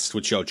impressed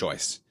with Joe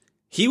Joyce.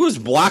 He was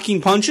blocking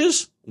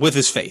punches with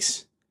his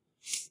face.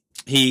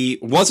 He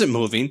wasn't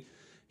moving.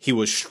 He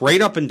was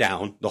straight up and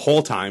down the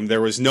whole time.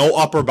 There was no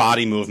upper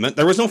body movement.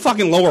 There was no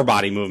fucking lower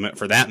body movement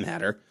for that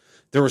matter.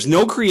 There was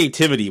no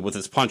creativity with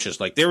his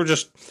punches. Like, they were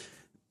just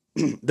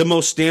the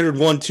most standard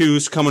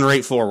 1-2s coming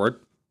right forward.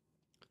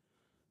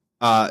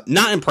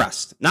 Not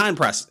impressed. Not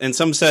impressed. And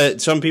some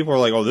people are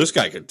like, oh, this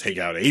guy could take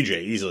out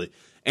AJ easily.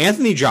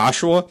 Anthony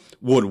Joshua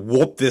would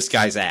whoop this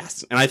guy's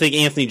ass. And I think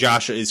Anthony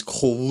Joshua is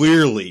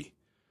clearly,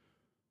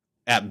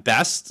 at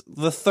best,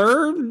 the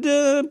third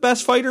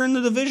best fighter in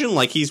the division.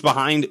 Like, he's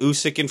behind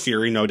Usyk and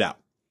Fury, no doubt.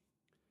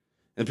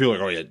 And people are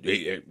like, oh,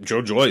 yeah,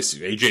 Joe Joyce,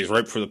 AJ's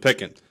ripe for the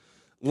picking.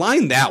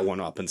 Line that one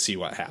up and see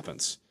what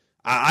happens.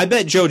 I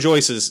bet Joe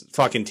Joyce's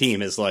fucking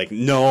team is like,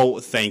 no,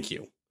 thank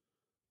you.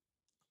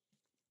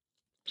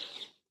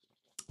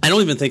 I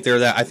don't even think they're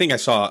that. I think I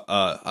saw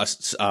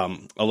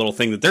a little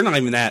thing that they're not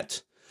even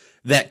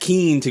that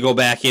keen to go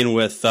back in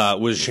with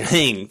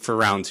Zhang for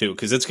round 2,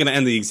 because it's going to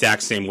end the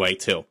exact same way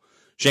too.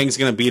 Zhang's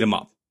going to beat him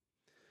up.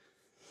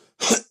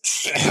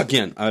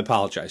 Again, I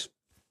apologize.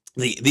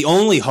 The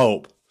only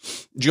hope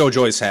Joe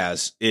Joyce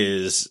has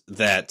is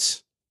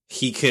that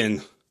he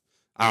can,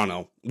 I don't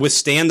know,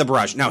 withstand the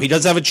barrage. Now, he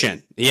does have a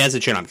chin. He has a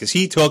chin on because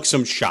he took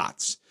some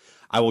shots.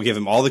 I will give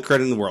him all the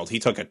credit in the world. He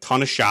took a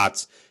ton of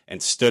shots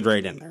and stood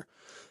right in there.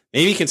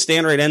 Maybe he can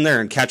stand right in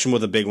there and catch him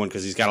with a big one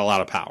because he's got a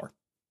lot of power.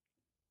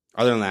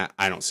 Other than that,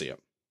 I don't see it.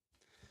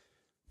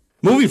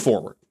 Moving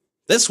forward,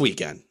 this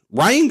weekend,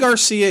 Ryan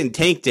Garcia and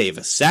Tank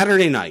Davis,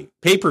 Saturday night,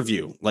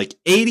 pay-per-view, like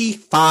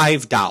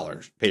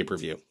 $85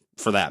 pay-per-view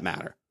for that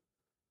matter.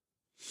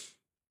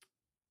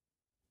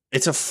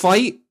 It's a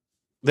fight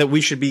that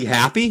we should be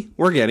happy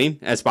we're getting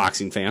as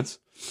boxing fans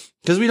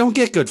because we don't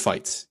get good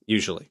fights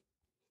usually.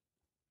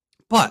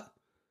 But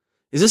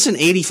is this an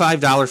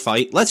 $85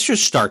 fight? Let's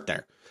just start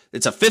there.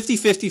 It's a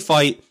 50-50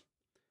 fight.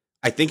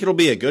 I think it'll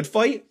be a good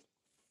fight.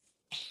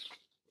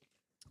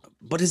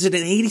 But is it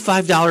an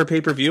 $85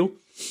 pay-per-view?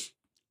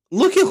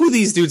 Look at who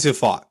these dudes have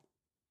fought.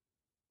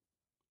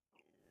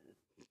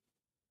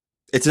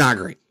 It's not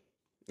great.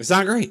 It's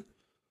not great.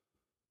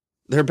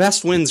 Their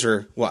best wins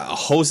are, what,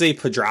 Jose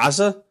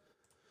Pedraza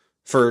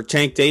for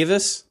Tank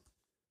Davis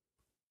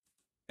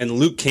and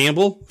Luke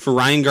Campbell for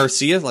Ryan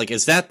Garcia? Like,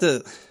 is that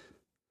the...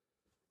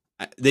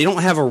 They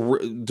don't have a...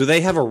 Do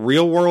they have a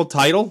real world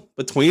title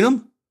between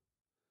them?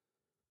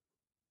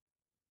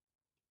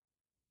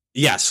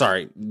 Yeah,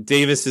 sorry.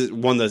 Davis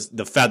won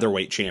the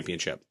featherweight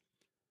championship.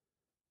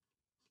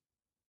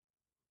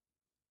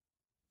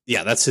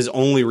 Yeah, that's his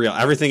only real...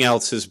 Everything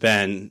else has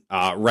been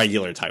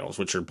regular titles,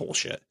 which are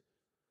bullshit.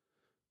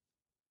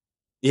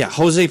 Yeah,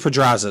 Jose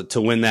Pedraza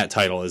to win that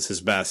title is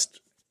his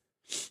best.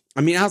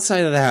 I mean,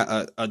 outside of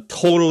that, a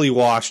totally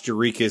washed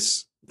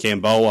Eureka's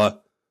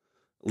Gamboa.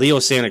 Leo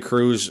Santa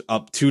Cruz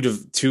up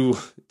two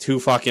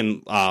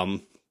fucking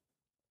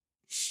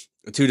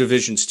two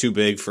divisions too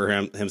big for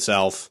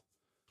himself.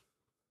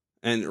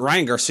 And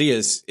Ryan Garcia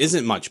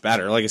isn't much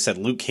better. Like I said,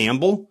 Luke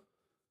Campbell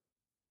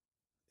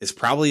is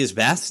probably his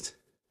best.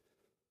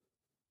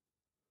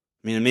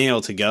 I mean, am I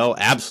able to go?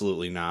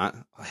 Absolutely not.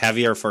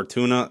 Javier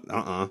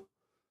Fortuna?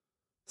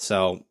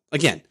 So,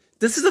 again,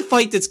 this is a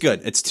fight that's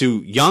good. It's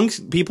two young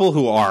people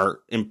who are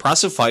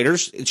impressive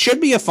fighters. It should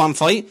be a fun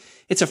fight.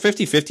 It's a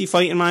 50-50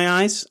 fight in my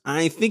eyes.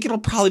 I think it'll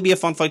probably be a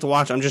fun fight to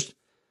watch. I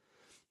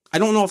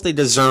don't know if they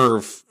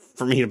deserve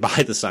for me to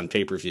buy this on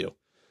pay-per-view.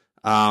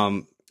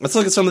 Let's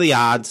look at some of the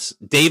odds.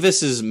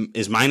 Davis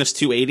is minus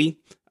 280.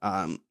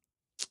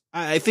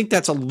 I think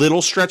that's a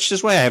little stretched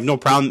this way. I have no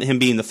problem him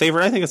being the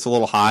favorite. I think it's a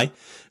little high.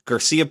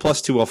 Garcia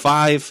plus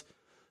 205.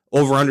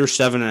 Over under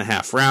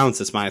 7.5 rounds.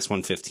 That's minus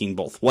 115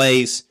 both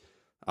ways.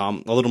 A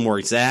little more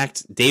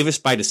exact. Davis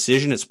by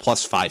decision is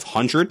plus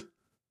 500.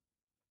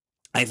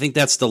 I think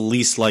that's the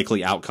least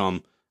likely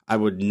outcome. I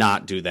would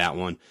not do that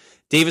one.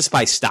 Davis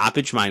by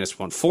stoppage, minus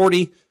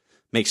 140.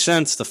 Makes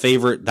sense. The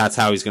favorite, that's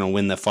how he's going to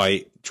win the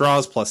fight.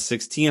 Draws plus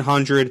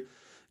 1,600.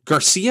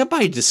 Garcia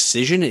by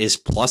decision is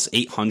plus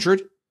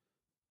 800.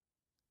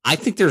 I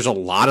think there's a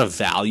lot of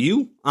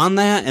value on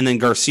that. And then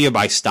Garcia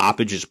by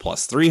stoppage is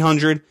plus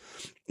 300.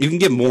 You can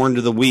get more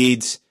into the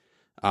weeds.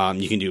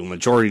 You can do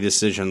majority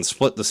decisions,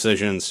 split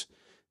decisions.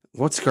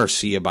 What's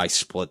Garcia by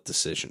split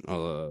decision?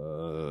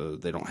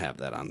 They don't have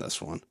that on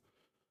this one.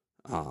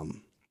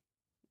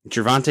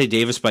 Gervonta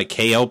Davis by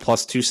KO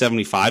plus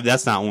 275.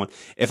 That's not one.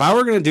 If I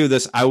were going to do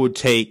this, I would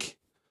take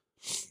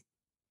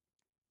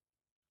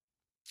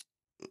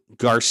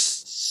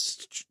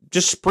just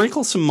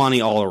sprinkle some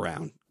money all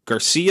around.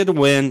 Garcia to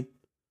win.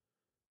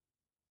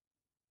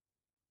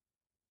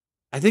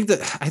 I think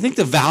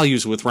the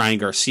values with Ryan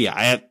Garcia.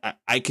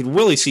 I could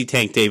really see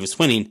Tank Davis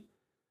winning.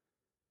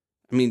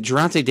 I mean,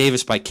 Gervonta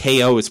Davis by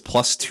KO is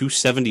plus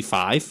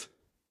 275.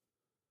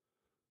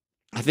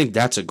 I think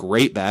that's a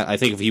great bet. I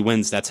think if he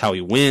wins, that's how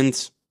he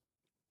wins.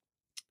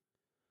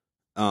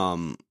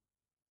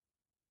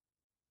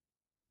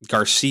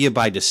 Garcia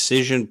by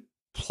decision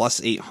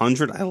plus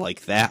 800. I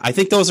like that. I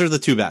think those are the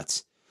two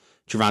bets.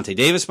 Gervonta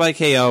Davis by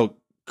KO,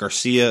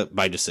 Garcia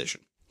by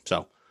decision.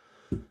 So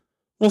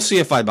we'll see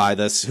if I buy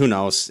this. Who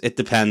knows? It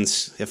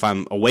depends if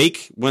I'm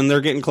awake when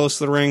they're getting close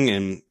to the ring,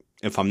 and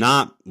if I'm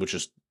not, which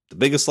is the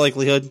biggest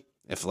likelihood,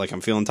 if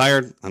I'm feeling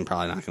tired, I'm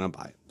probably not going to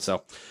buy it.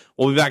 So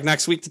we'll be back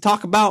next week to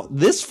talk about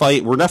this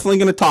fight. We're definitely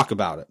going to talk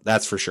about it.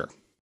 That's for sure.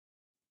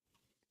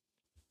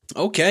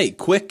 Okay,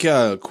 quick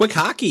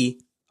hockey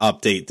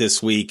update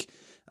this week.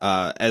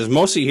 As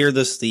most of you hear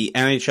this, the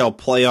NHL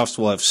playoffs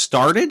will have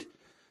started.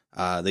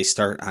 They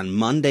start on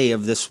Monday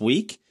of this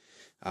week.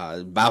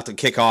 About to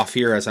kick off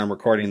here as I'm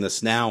recording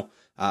this now.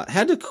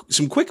 Had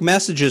some quick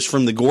messages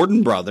from the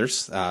Gordon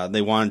brothers.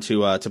 They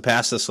wanted to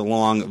pass this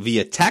along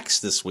via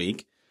text this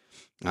week.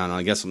 I don't know,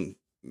 I guess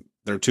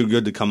they're too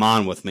good to come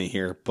on with me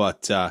here,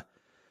 but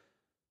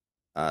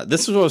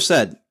this is what was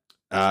said.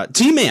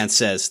 T-Man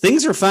says,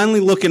 things are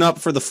finally looking up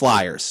for the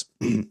Flyers.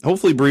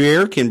 Hopefully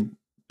Briere can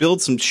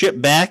build some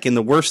shit back and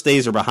the worst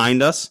days are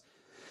behind us.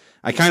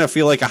 I kind of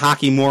feel like a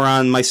hockey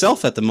moron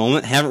myself at the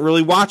moment. Haven't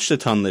really watched a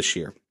ton this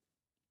year.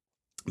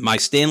 My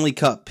Stanley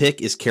Cup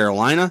pick is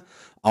Carolina.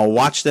 I'll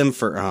watch them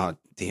for, a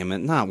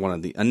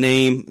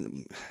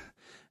name.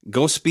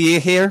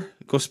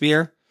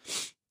 Gospier.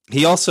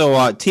 He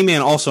also,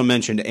 T-Man also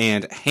mentioned,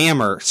 and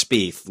Hammer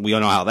Spieth. We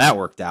all know how that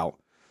worked out.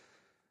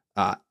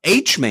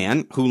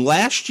 H-Man, who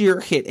last year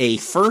hit a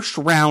first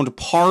round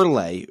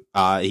parlay,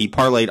 he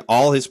parlayed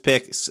all his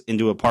picks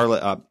into a parlay,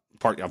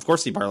 of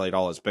course he parlayed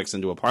all his picks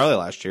into a parlay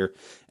last year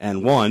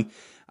and won.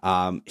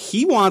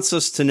 He wants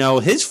us to know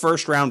his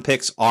first round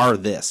picks are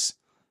this: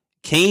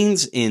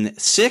 Canes in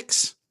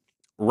 6,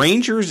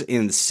 Rangers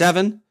in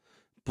 7,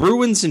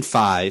 Bruins in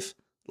 5,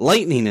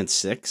 Lightning in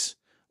 6,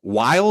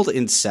 Wild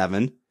in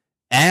 7,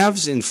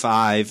 Avs in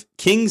 5,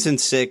 Kings in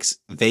 6,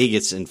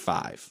 Vegas in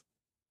 5.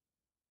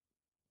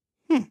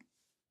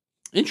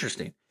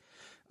 Interesting.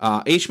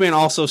 H-Man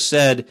also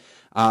said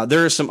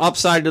there is some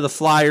upside to the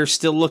Flyers,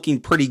 still looking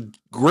pretty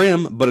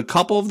grim, but a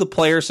couple of the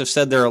players have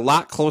said they're a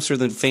lot closer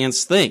than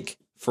fans think,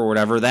 for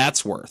whatever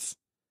that's worth.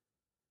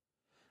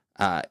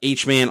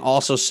 H-Man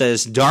also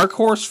says dark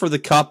horse for the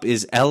Cup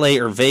is LA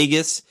or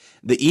Vegas.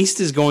 The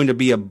East is going to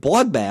be a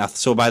bloodbath,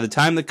 so by the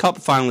time the Cup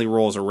finally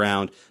rolls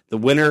around, the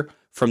winner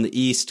from the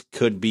East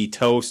could be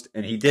toast.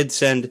 And he did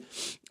send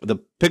the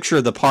picture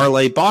of the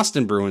parlay: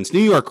 Boston Bruins, New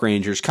York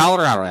Rangers,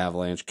 Colorado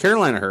Avalanche,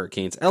 Carolina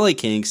Hurricanes, LA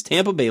Kings,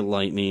 Tampa Bay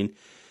Lightning,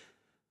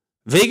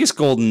 Vegas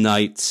Golden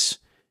Knights,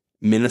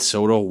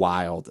 Minnesota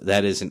Wild.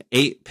 That is an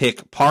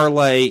 8-pick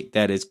parlay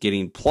that is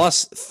getting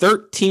plus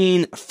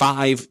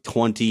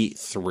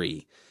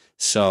 13,523.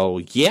 So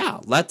yeah,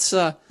 let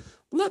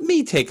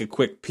me take a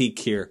quick peek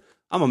here.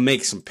 I'm gonna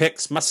make some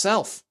picks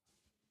myself.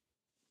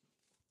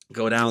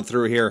 Go down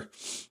through here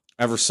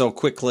ever so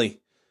quickly.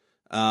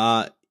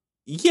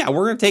 Yeah,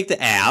 we're going to take the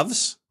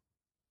Avs.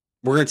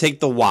 We're going to take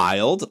the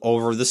Wild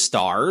over the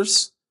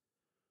Stars.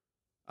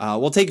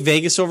 We'll take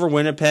Vegas over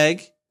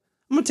Winnipeg.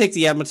 I'm going to take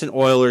the Edmonton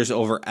Oilers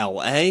over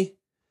LA.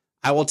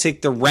 I will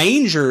take the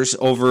Rangers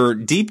over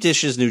Deep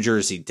Dish's New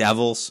Jersey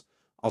Devils.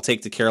 I'll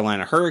take the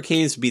Carolina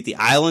Hurricanes to beat the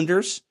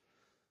Islanders.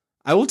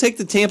 I will take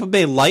the Tampa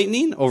Bay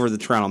Lightning over the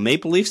Toronto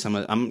Maple Leafs.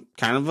 I'm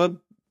kind of a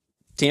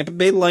Tampa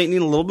Bay Lightning,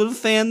 a little bit of a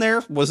fan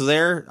there. Was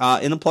there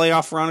in the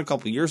playoff run a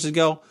couple years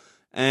ago.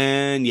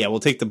 And yeah, we'll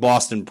take the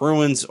Boston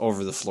Bruins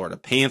over the Florida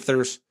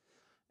Panthers.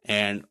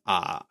 And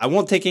I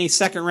won't take any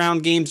second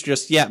round games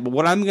just yet. But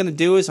what I'm going to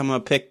do is I'm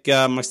going to pick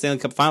my Stanley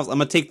Cup Finals. I'm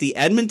going to take the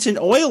Edmonton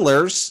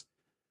Oilers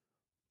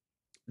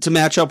to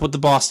match up with the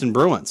Boston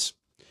Bruins.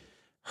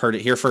 Heard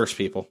it here first,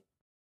 people.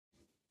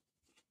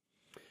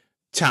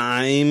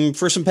 Time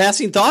for some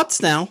passing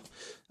thoughts now.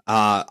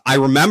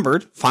 I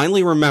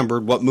finally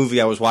remembered what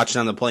movie I was watching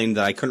on the plane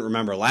that I couldn't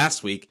remember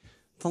last week.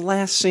 The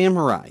Last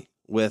Samurai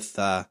with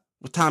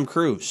Tom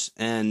Cruise.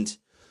 And,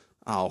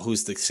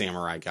 who's the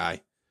samurai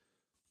guy?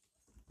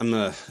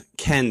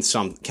 Is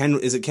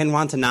it Ken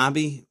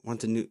Watanabe?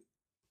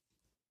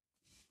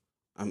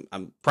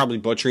 I'm probably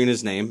butchering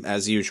his name,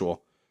 as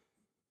usual.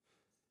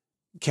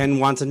 Ken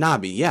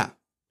Watanabe, yeah.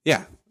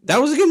 Yeah, that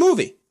was a good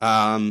movie.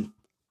 I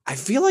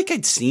feel like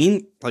I'd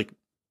seen, a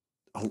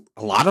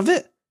lot of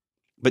it,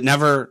 but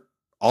never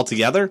all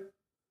together.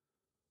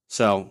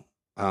 So,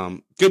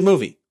 good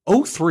movie.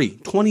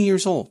 20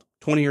 years old.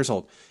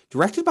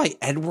 Directed by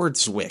Edward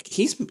Zwick.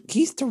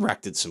 He's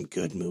directed some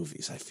good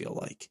movies, I feel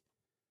like.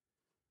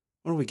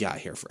 What do we got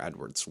here for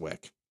Edward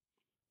Zwick?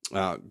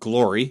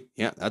 Glory.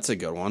 Yeah, that's a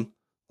good one.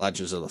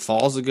 Legends of the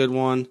Fall is a good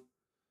one.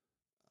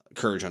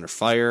 Courage Under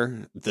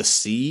Fire. The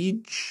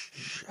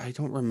Siege. I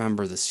don't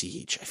remember The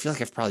Siege. I feel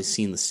like I've probably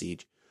seen The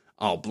Siege.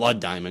 Oh, Blood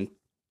Diamond.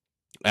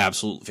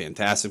 Absolutely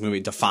fantastic movie.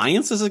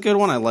 Defiance is a good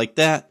one. I like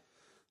that.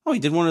 Oh, he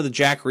did one of the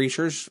Jack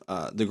Reachers,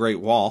 The Great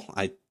Wall.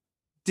 I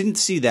didn't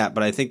see that,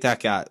 but I think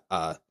that got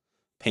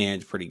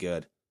panned pretty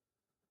good.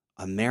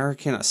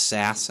 American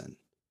Assassin.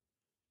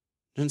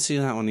 Didn't see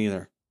that one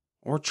either.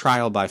 Or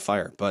Trial by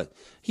Fire. But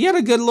he had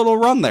a good little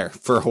run there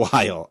for a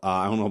while.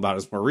 I don't know about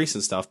his more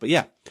recent stuff, but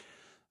yeah.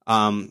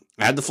 I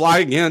had to fly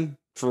again.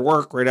 for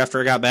work right after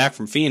I got back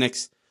from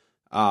Phoenix.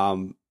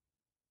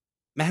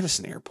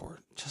 Madison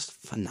Airport, just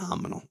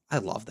phenomenal. I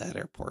love that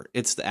airport.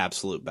 It's the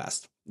absolute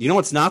best. You know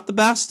what's not the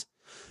best?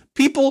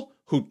 People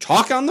who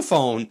talk on the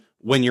phone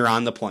when you're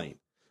on the plane.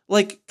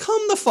 Like,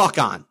 come the fuck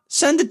on.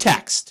 Send a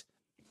text.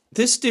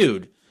 This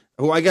dude,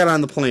 who I got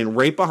on the plane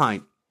right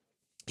behind,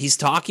 he's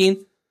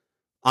talking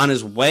on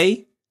his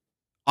way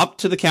up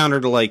to the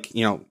counter to, like,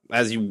 you know,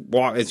 as you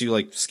walk, as you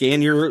like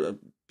scan your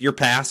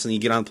pass and you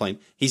get on the plane.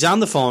 He's on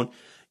the phone.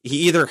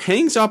 He either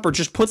hangs up or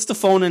just puts the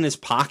phone in his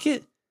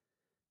pocket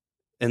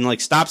and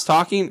like stops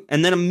talking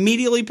and then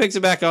immediately picks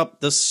it back up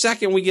the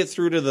second we get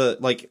through to the,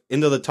 like,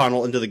 into the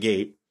tunnel, into the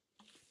gate.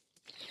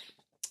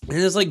 And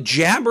is like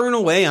jabbering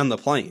away on the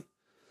plane.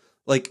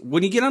 Like,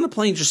 when you get on the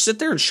plane, just sit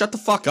there and shut the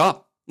fuck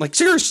up. Like,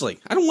 seriously,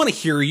 I don't want to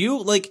hear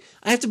you. Like,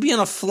 I have to be on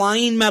a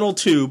flying metal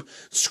tube,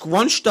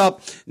 scrunched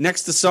up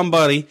next to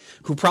somebody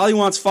who probably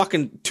wants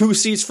fucking 2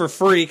 seats for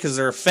free because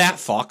they're a fat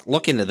fuck.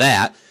 Look into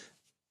that.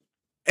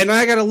 And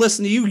I got to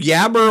listen to you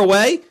yabber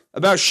away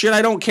about shit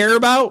I don't care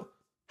about?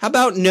 How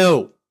about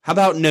no? How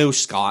about no,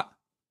 Scott?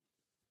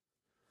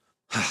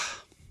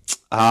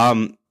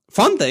 Fun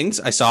things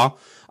I saw.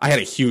 I had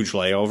a huge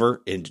layover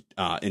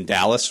in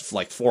Dallas for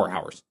like 4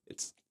 hours.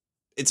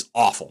 It's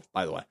awful,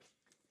 by the way.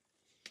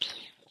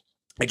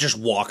 I just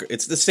walk.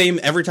 It's the same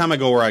every time I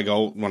go where I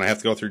go when I have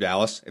to go through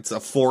Dallas. It's a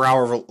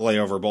 4-hour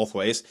layover both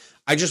ways.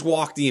 I just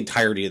walk the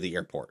entirety of the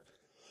airport.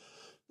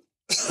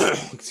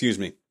 Excuse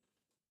me.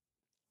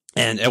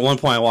 And at one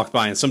point I walked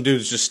by and some dude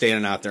was just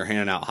standing out there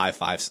handing out high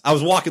fives. I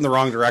was walking the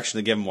wrong direction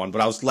to give him one,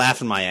 but I was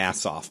laughing my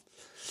ass off.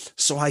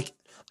 So I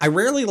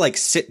rarely like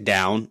sit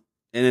down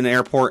in an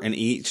airport and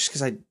eat just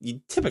because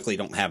you typically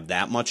don't have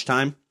that much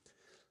time.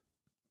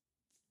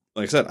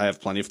 Like I said, I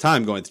have plenty of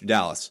time going through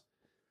Dallas.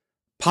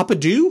 Papa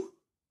Do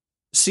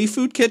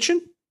Seafood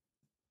Kitchen.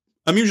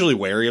 I'm usually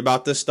wary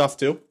about this stuff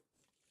too.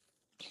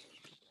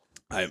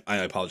 I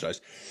apologize.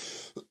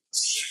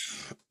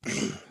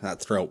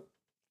 That throat.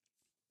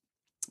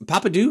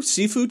 Papa Do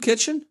Seafood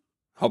Kitchen.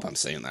 Hope I'm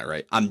saying that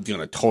right. I'm going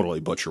to totally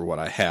butcher what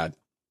I had.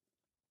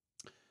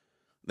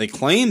 They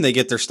claim they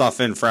get their stuff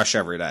in fresh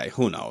every day.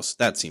 Who knows?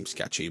 That seems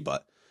sketchy,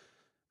 but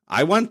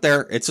I went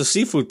there. It's a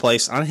seafood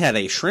place. I had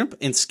a shrimp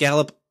and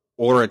scallop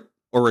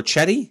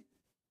orecchiette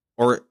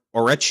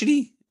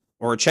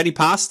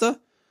pasta.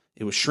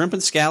 It was shrimp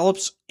and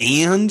scallops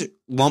and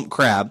lump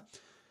crab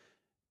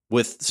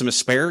with some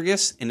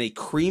asparagus and a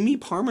creamy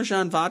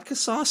Parmesan vodka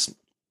sauce.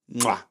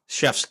 Mwah,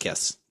 chef's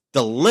kiss.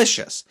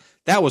 Delicious.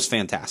 That was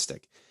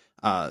fantastic.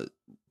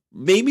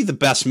 Maybe the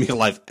best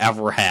meal I've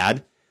ever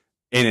had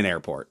in an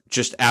airport.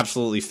 Just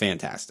absolutely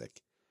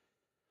fantastic.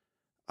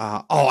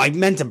 I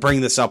meant to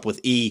bring this up with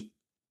E.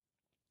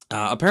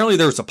 Apparently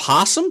there was a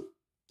possum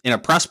in a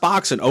press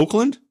box in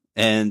Oakland,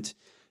 and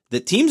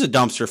the team's a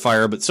dumpster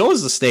fire, but so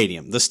is the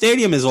stadium. The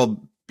stadium is a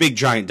big,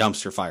 giant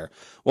dumpster fire.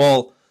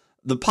 Well,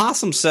 the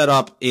possum set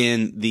up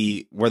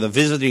where the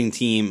visiting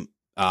team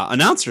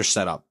announcers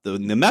set up. The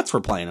Mets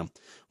were playing them.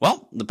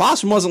 Well, the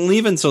possum wasn't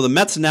leaving, so the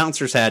Mets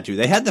announcers had to.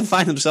 They had to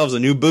find themselves a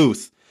new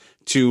booth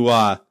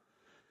to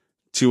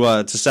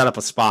set up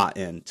a spot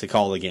in to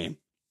call the game.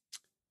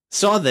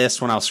 Saw this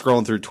when I was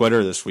scrolling through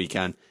Twitter this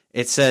weekend.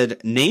 It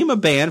said, name a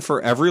band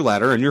for every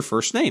letter in your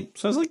first name.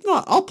 So I was like,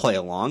 no, I'll play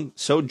along.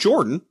 So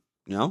Jordan,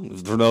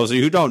 for those of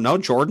you who don't know,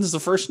 Jordan's the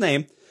first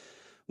name.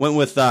 Went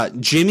with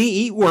Jimmy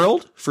Eat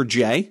World for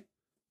J,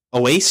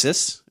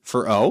 Oasis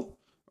for O,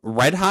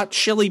 Red Hot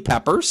Chili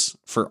Peppers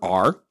for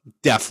R,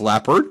 Def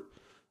Leppard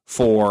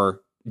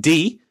for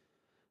D,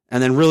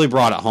 and then really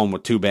brought it home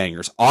with 2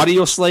 bangers.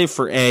 Audio Slave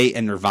for A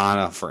and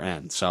Nirvana for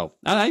N. So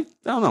I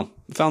don't know.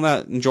 I found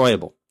that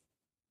enjoyable.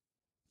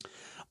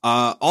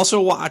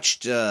 Also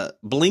watched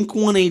Blink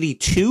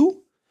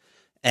 182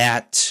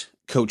 at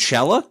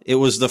Coachella. It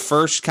was the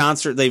first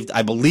concert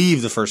I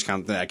believe the first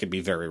concert, I could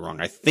be very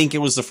wrong. I think it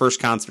was the first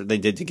concert they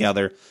did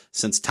together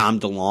since Tom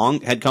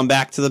DeLonge had come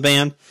back to the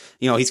band.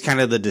 You know, he's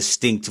kind of the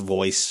distinct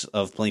voice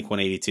of Blink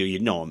 182.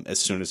 You'd know him as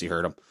soon as you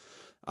heard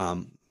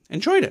him.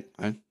 Enjoyed it.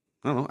 I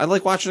don't know. I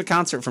like watching a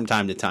concert from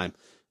time to time.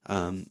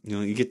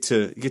 You get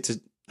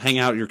to hang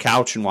out at your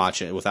couch and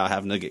watch it without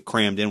having to get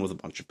crammed in with a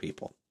bunch of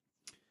people.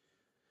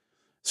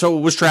 So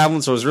was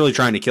traveling, so I was really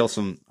trying to kill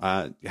some.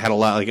 Had a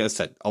lot, like I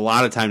said, a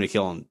lot of time to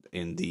kill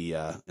in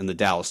the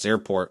Dallas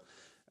airport.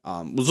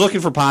 Was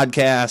looking for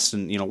podcasts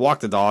and walk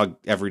the dog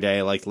every day.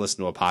 I like to listen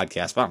to a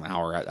podcast, about an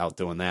hour out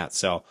doing that.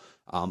 So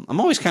I'm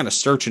always kind of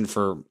searching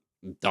for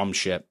dumb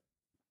shit.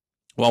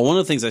 Well, one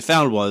of the things I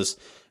found was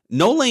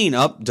No Laying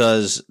Up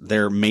does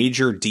their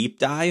major deep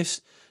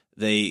dives.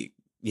 They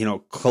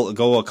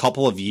go a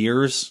couple of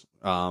years.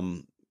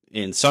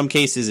 In some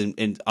cases,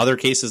 in other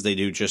cases, they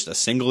do just a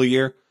single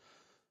year.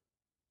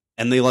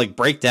 And they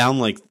break down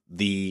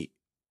the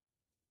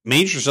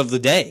majors of the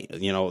day.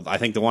 I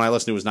think the one I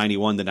listened to was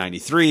 91 to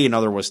 93.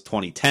 Another was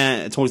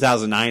 2009 to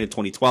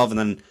 2012. And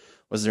then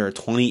was there a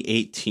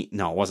 2018?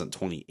 No, it wasn't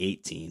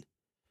 2018.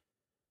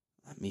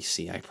 Let me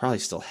see. I probably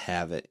still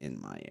have it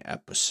in my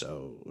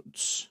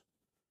episodes.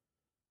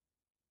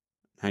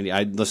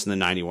 I listened to the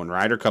 91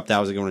 Ryder Cup. That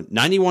was a good one.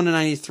 91 to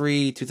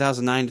 93,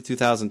 2009 to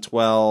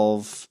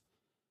 2012.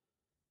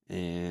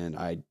 And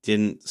I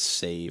didn't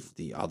save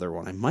the other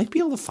one. I might be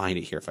able to find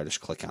it here if I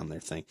just click on their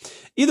thing.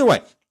 Either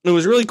way, it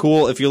was really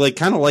cool. If you like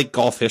kind of like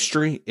golf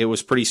history, it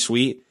was pretty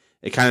sweet.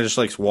 It kind of just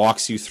like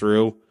walks you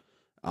through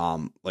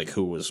like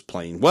who was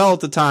playing well at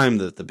the time,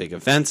 the big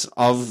events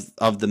of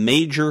the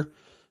major.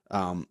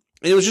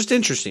 It was just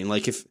interesting.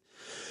 Like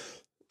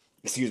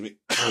excuse me.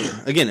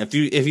 Again, if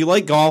you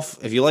like golf,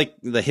 if you like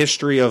the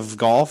history of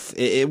golf,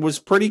 it was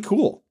pretty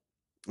cool.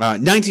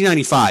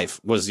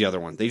 1995 was the other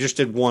one. They just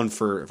did one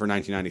for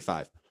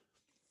 1995.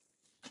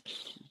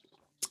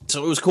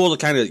 So it was cool to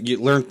kind of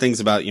learn things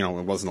about, I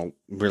wasn't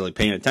really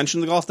paying attention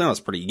to golf then. I was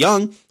pretty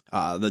young.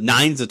 The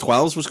 9s to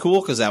 12s was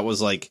cool because that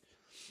was like,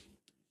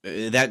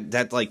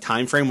 that like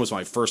time frame was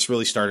when I first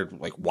really started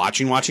like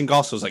watching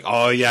golf. So I was like,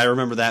 oh yeah, I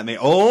remember that.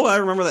 Oh, I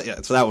remember that.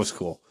 Yeah. So that was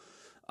cool.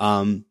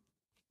 Other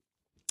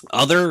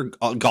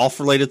golf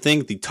related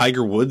thing, the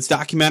Tiger Woods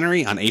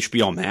documentary on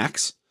HBO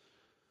Max.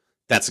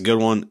 That's a good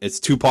one. It's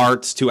 2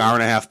 parts,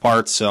 2.5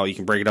 parts. So you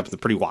can break it up into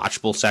pretty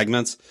watchable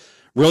segments.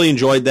 Really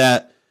enjoyed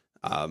that.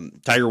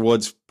 Tiger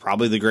Woods,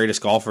 probably the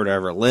greatest golfer to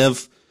ever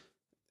live,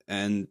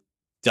 and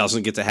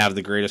doesn't get to have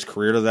the greatest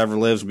career that ever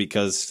lives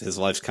because his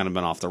life's kind of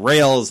been off the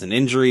rails and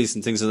injuries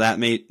and things of that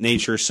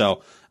nature.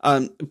 So,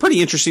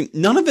 pretty interesting.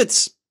 None of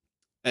it's,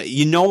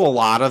 a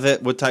lot of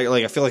it with Tiger.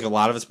 Like, I feel like a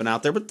lot of it's been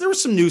out there, but there were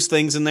some news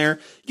things in there.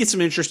 You get some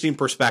interesting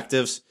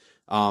perspectives,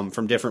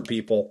 from different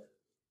people.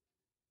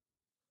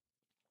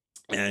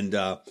 And,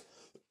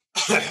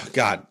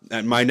 God,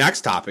 and my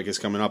next topic is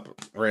coming up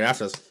right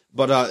after this,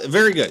 but,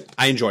 very good.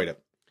 I enjoyed it.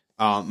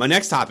 My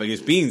next topic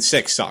is being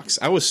sick sucks.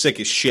 I was sick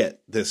as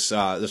shit this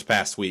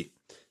past week.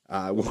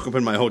 I woke up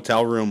in my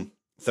hotel room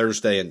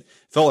Thursday and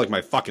felt like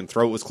my fucking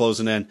throat was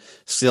closing in.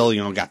 Still,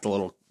 got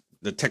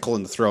the tickle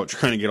in the throat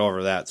trying to get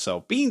over that.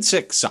 So being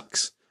sick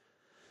sucks.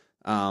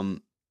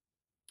 Other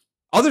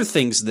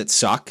things that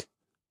suck.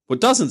 What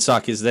doesn't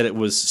suck is that it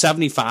was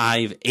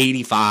 75,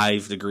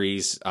 85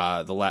 degrees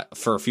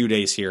for a few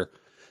days here.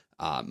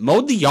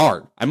 Mowed the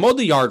yard. I mowed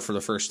the yard for the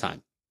first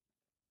time.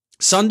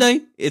 Sunday,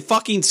 it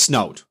fucking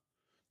snowed.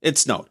 It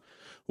snowed.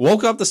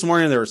 Woke up this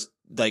morning, there was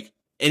like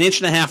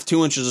 1.5 inches,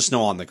 2 inches of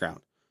snow on the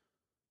ground.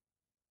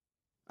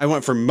 I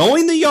went from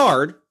mowing the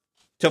yard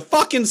to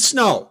fucking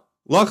snow.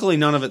 Luckily,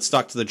 none of it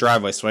stuck to the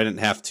driveway, so I didn't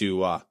have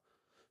to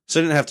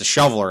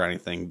shovel or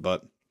anything,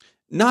 but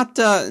not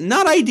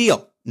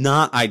ideal.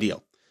 Not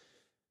ideal.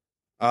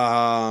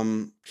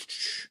 The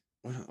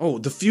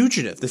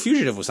Fugitive. The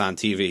Fugitive was on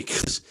TV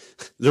because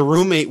the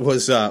roommate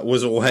was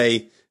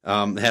away.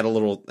 Had a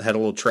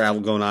little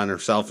travel going on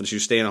herself, and she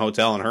was staying in a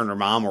hotel, and her and her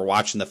mom were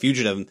watching The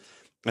Fugitive,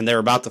 and they were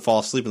about to fall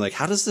asleep, and like,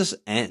 how does this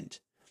end?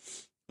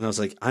 And I was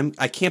like,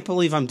 I can't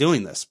believe I'm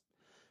doing this.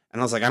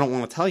 And I was like, I don't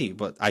want to tell you,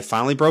 but I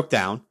finally broke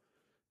down,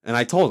 and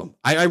I told him,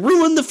 I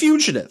ruined The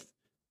Fugitive.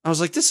 I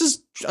was like, this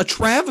is a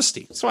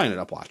travesty. So I ended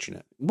up watching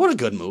it. What a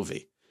good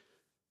movie.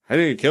 I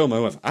didn't kill my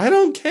wife. I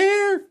don't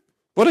care.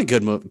 What a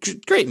good movie.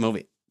 Great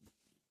movie.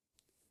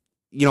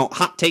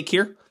 Hot take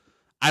here.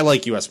 I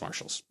like U.S.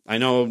 Marshals. I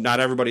know not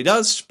everybody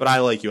does, but I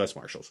like U.S.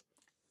 Marshals.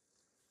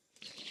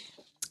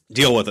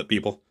 Deal with it,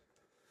 people.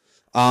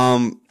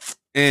 And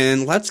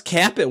let's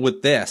cap it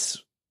with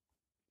this.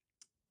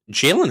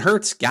 Jalen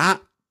Hurts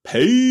got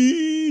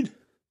paid.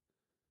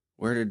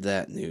 Where did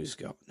that news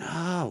go?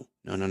 No.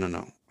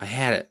 I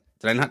had it.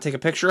 Did I not take a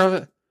picture of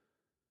it?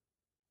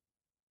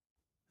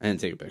 I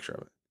didn't take a picture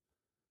of it.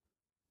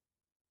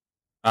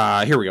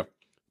 Here we go.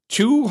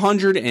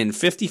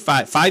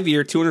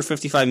 5-year,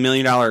 $255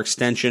 million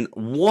extension,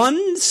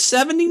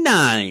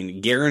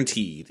 $179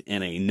 guaranteed,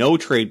 and a no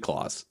trade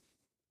clause.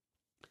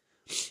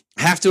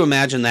 Have to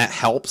imagine that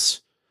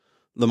helps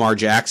Lamar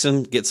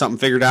Jackson get something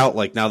figured out.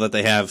 Like now that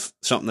they have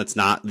something that's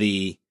not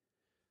the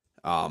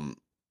Deshaun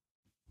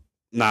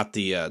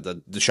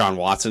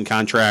Watson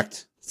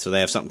contract, so they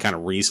have something kind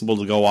of reasonable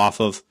to go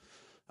off of.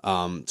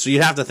 So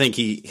you'd have to think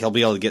he'll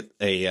be able to get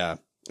a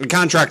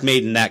contract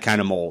made in that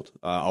kind of mold.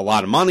 A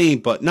lot of money,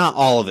 but not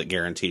all of it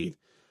guaranteed.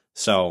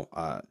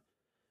 So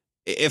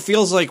it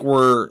feels like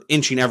we're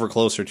inching ever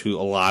closer to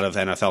a lot of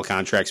NFL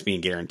contracts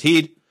being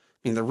guaranteed.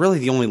 I mean, they're really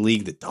the only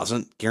league that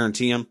doesn't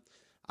guarantee them.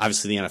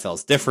 Obviously, the NFL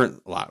is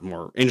different. A lot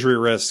more injury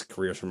risk.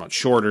 Careers are much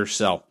shorter.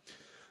 So,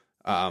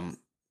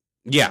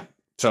 yeah.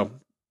 So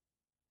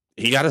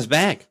he got his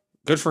bag.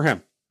 Good for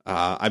him.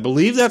 I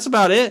believe that's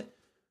about it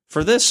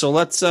for this. So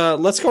let's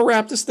go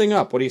wrap this thing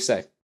up. What do you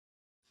say?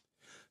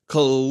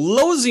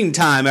 Closing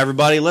time,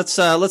 everybody. Let's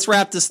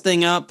wrap this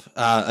thing up.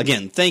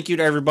 Again, thank you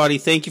to everybody.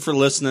 Thank you for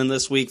listening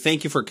this week.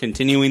 Thank you for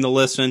continuing to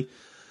listen.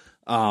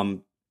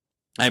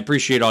 I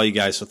appreciate all you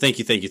guys. So thank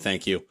you. Big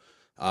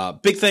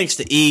thanks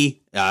to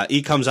E.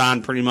 E comes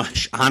on pretty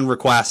much on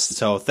request.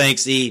 So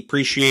thanks, E.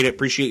 Appreciate it.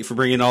 Appreciate you for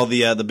bringing all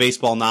the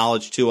baseball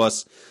knowledge to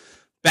us.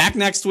 Back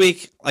next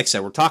week. Like I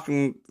said,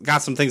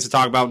 got some things to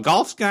talk about.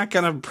 Golf's not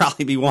going to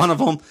probably be one of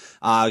them.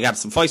 Got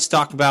some fights to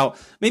talk about.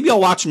 Maybe I'll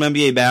watch some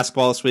NBA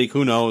basketball this week.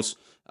 Who knows?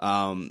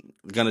 Going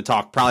to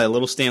talk probably a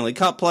little Stanley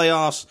Cup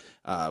playoffs.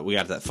 We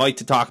got that fight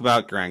to talk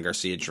about, Grant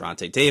Garcia,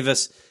 Gervonta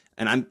Davis,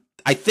 and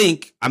I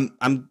think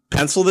I'm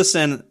pencil this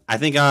in. I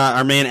think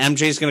our man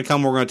MJ is going to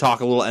come. We're going to talk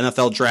a little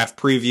NFL draft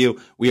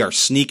preview. We are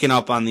sneaking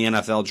up on the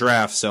NFL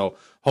draft, so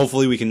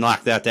hopefully we can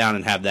lock that down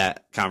and have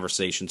that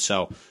conversation.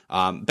 So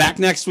back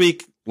next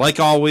week, like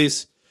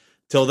always.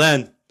 Till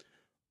then,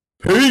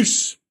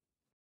 peace.